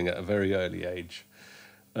control this thing at a very early age.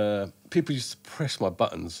 People used to press my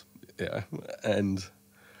buttons, yeah, and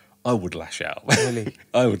I would lash out. Really?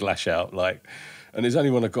 I would lash out, like, and it's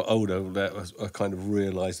only when I got older that I kind of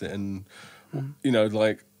realised it. And you know,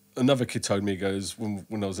 like another kid told me, he goes, when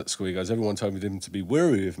I was at school, he goes, everyone told me them to be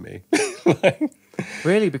wary of me. Like,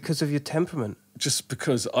 really, because of your temperament? Just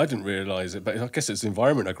because I didn't realise it, but I guess it's the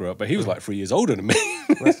environment I grew up. But he was like 3 years older than me.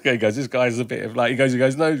 He goes, this guy's a bit of like. He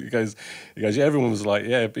goes, no. He goes, yeah. Everyone was like,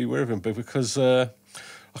 yeah, be aware of him. But because I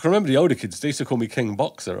can remember the older kids, they used to call me King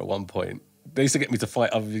Boxer at one point. They used to get me to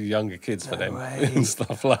fight other younger kids for them and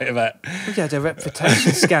stuff like that. We had a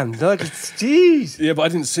reputation scam. Jeez. Yeah, but I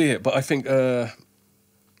didn't see it. But I think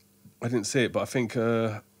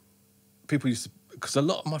people used to, because a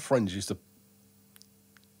lot of my friends used to.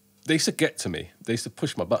 They used to get to me. They used to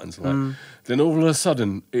push my buttons. Like, then all of a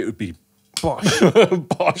sudden, it would be Bosh.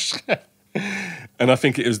 bosh. And I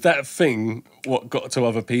think it was that thing what got to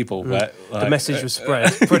other people. That, like, The message was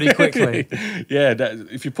spread pretty quickly. Yeah, that,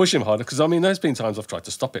 if you push him harder, because I mean, there's been times I've tried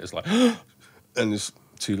to stop it. It's like, and it's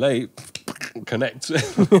too late. Connect.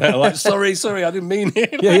 Like, sorry, I didn't mean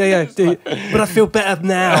it. Yeah. But I feel better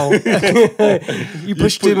now. You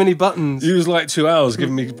pushed too many buttons. You was like 2 hours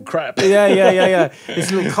giving me crap. Yeah.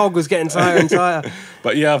 This little cog was getting tighter and tighter.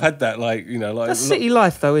 But yeah, I've had that, like, you know, like That's city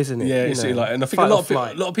life, though, isn't it? Yeah, you it's know, city life, and I think a lot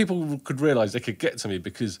of people could realise they could get to me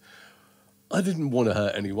because I didn't want to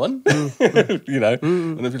hurt anyone, you know.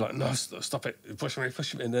 And they'd be like, "No, stop it, push me,"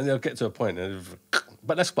 and then they'll get to a point.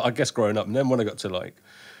 But that's, I guess, growing up. And then when I got to, like,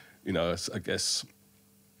 you know, I guess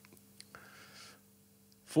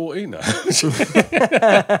 40, no.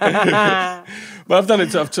 But I've done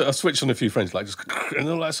it. I've switched on a few friends, like, just, and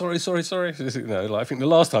they're like, sorry. You know, like, I think the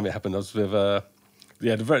last time it happened, I was with,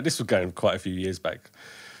 this was going quite a few years back.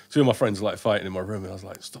 Two of my friends were, like, fighting in my room, and I was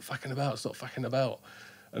like, stop fucking about.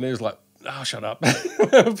 And he was like, oh, shut up.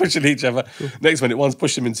 Pushing each other. Next minute, one's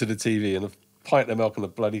pushed him into the TV, and a pint of milk and a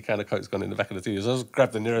bloody can of Coke's gone in the back of the TV. So I just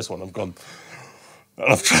grabbed the nearest one, I've gone,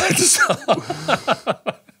 and I've tried to stop.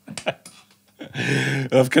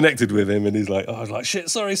 And I've connected with him, and he's like, oh, I was like, shit,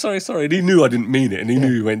 sorry. And he knew I didn't mean it, and he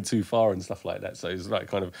knew he went too far and stuff like that. So he was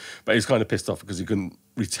like but he was kind of pissed off because he couldn't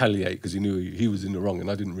retaliate because he knew he was in the wrong,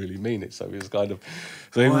 and I didn't really mean it. So he was kind of,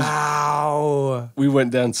 Wow. We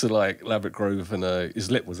went down to, like, Ladbroke Grove, and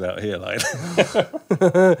his lip was out here, like,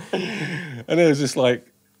 and there was this, like,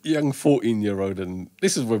 young 14-year-old, and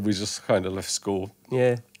this is when we just kind of left school.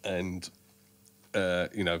 Yeah. And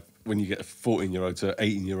you know, when you get a 14-year-old to an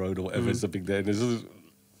 18-year-old or whatever, it's a big day. And there's a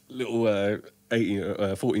little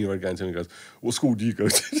 14-year-old going to me and goes, what school do you go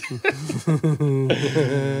to?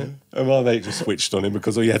 And my mate just switched on him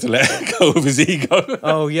because he had to let go of his ego.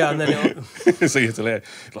 Oh, yeah, and then so you had to let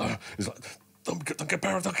he's like, don't get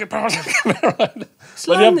paranoid. But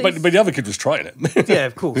the other kid was trying it. Yeah,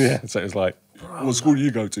 of course. Yeah, so it was like, what school do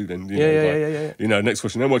you go to then? You know, Yeah. You know, next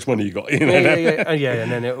question, how much money you got? You know? Yeah. Oh, yeah,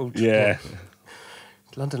 and then it'll... Yeah.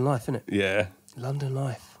 London life, isn't it? Yeah. London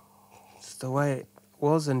life. It's the way it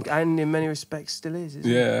was, and in many respects still is,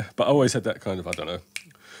 isn't it? Yeah, but I always had that kind of, I don't know.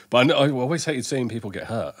 But I always hated seeing people get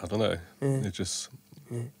hurt. I don't know. Yeah. It just,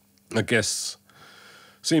 I guess,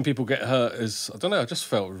 seeing people get hurt is, I don't know, I just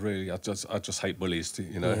felt really, I just hate bullies,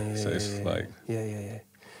 you know? Yeah.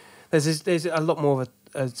 There's a lot more of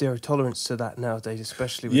a zero tolerance to that nowadays,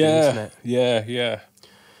 especially with the internet. Yeah.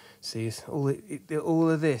 See, it's all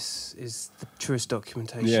of this is the truest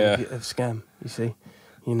documentation of Skam. You see,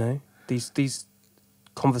 you know, these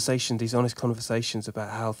conversations, these honest conversations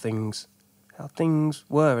about how things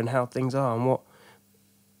were and how things are, and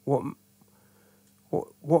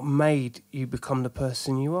what made you become the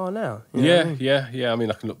person you are now. You know what I mean? Yeah. I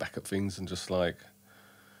mean, I can look back at things and just, like,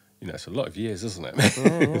 you know, it's a lot of years, isn't it?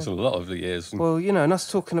 It's a lot of the years. Well, you know, and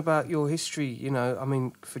us talking about your history, you know, I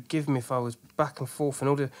mean, forgive me if I was back and forth and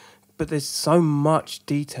all but there's so much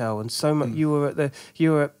detail and so much. You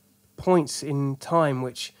were at points in time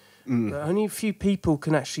which only a few people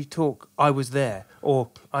can actually talk. I was there, or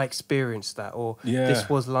I experienced that, or this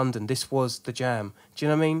was London, this was the Jam. Do you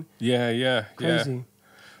know what I mean? Yeah. Crazy.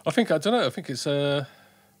 I don't know. I think it's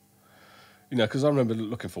You know, because I remember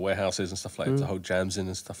looking for warehouses and stuff like that to hold jams in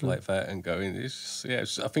and stuff like that, and going. It's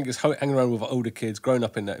just, I think it's hanging around with older kids, growing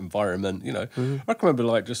up in that environment. You know, I can remember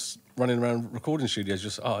like just running around recording studios,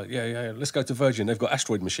 just let's go to Virgin. They've got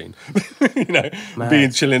Asteroid Machine. You know,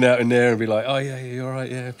 chilling out in there and be like, oh yeah, you're all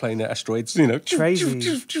right, yeah, playing the asteroids. You know, crazy.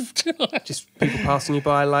 Just people passing you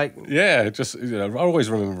by, like just you know, I always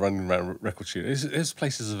remember running around record studios. There's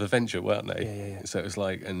places of adventure, weren't they? Yeah. So it was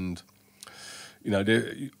like and. You know,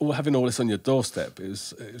 having all this on your doorstep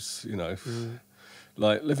is you know,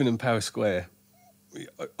 like living in Power Square.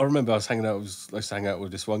 I remember I used to hang out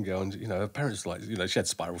with this one girl, and you know, her parents like, you know, she had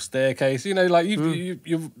spiral staircase. You know, like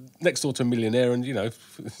you're next door to a millionaire, and you know,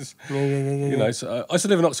 you know. So I used to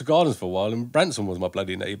live in Oxford Gardens for a while, and Branson was my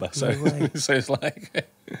bloody neighbour. So, so it's like.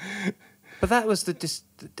 But that was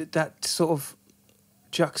that sort of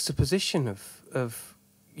juxtaposition of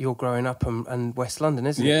you're growing up and West London,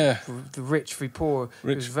 isn't it? Yeah. The rich, the poor.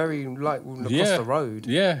 It was very like across the road.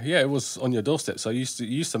 Yeah, it was on your doorstep. So you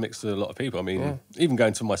used to mix with a lot of people. I mean, even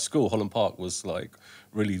going to my school, Holland Park was like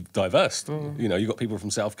really diverse. You know, you got people from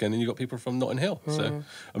South Kent and you got people from Notting Hill. So,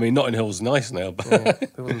 I mean, Notting Hill's nice now, but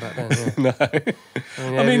it wasn't back then. No.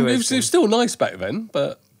 I mean, it was still nice back then,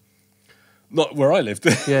 but not where I lived.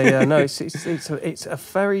 No, it's a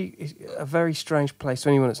very strange place to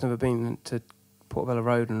anyone that's never been to Portobello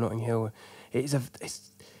Road and Notting Hill. It's a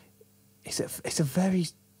very.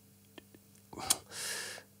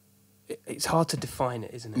 It's hard to define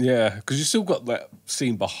it, isn't it? Yeah, because you still got that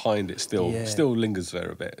scene behind it. Still lingers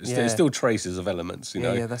there a bit. There's still traces of elements, you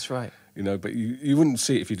know. Yeah, that's right. You know, but you wouldn't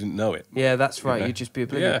see it if you didn't know it. Yeah, that's right. You know? You'd just be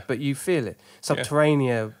oblivious, but you feel it.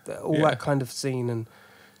 Subterranea, all that kind of scene, and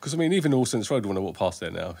because I mean, even All Saints Road, when I walk past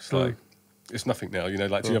there now, it's like it's nothing now. You know,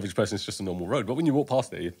 like to the average person, it's just a normal road. But when you walk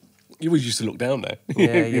past there, you always used to look down there.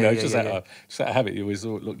 You know, just out of habit, you always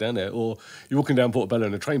look down there. Or you're walking down Portobello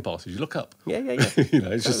and a train passes, you look up. Yeah. You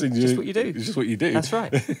know, it's just what you do. It's just what you do. That's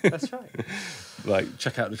right. That's right. Like,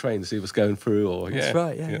 check out the train, see what's going through. Or That's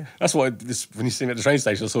right, yeah. That's why when you see me at the train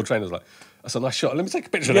station, I saw a train, I was like, that's a nice shot. Let me take a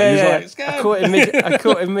picture of that. Yeah. Like, Skam. I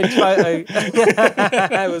caught him mid photo.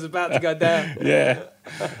 I was about to go down. Yeah.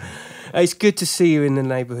 It's good to see you in the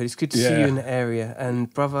neighbourhood. It's good to see you in the area.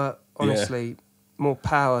 And brother, honestly, more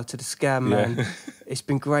power to the Skam, man. It's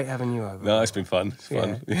been great having you over. No, it's been fun. It's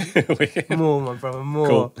fun. More, my brother,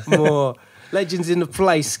 more. Legends in the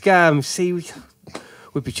place, Skam. See,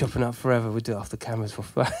 we'd be chopping up forever. We'd do it off the cameras for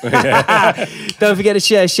fun. Don't forget to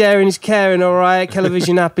share. Sharing is caring, all right?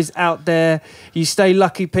 Television app is out there. You stay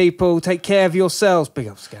lucky, people. Take care of yourselves. Big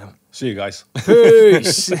up, Skam. See you guys.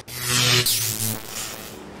 Peace.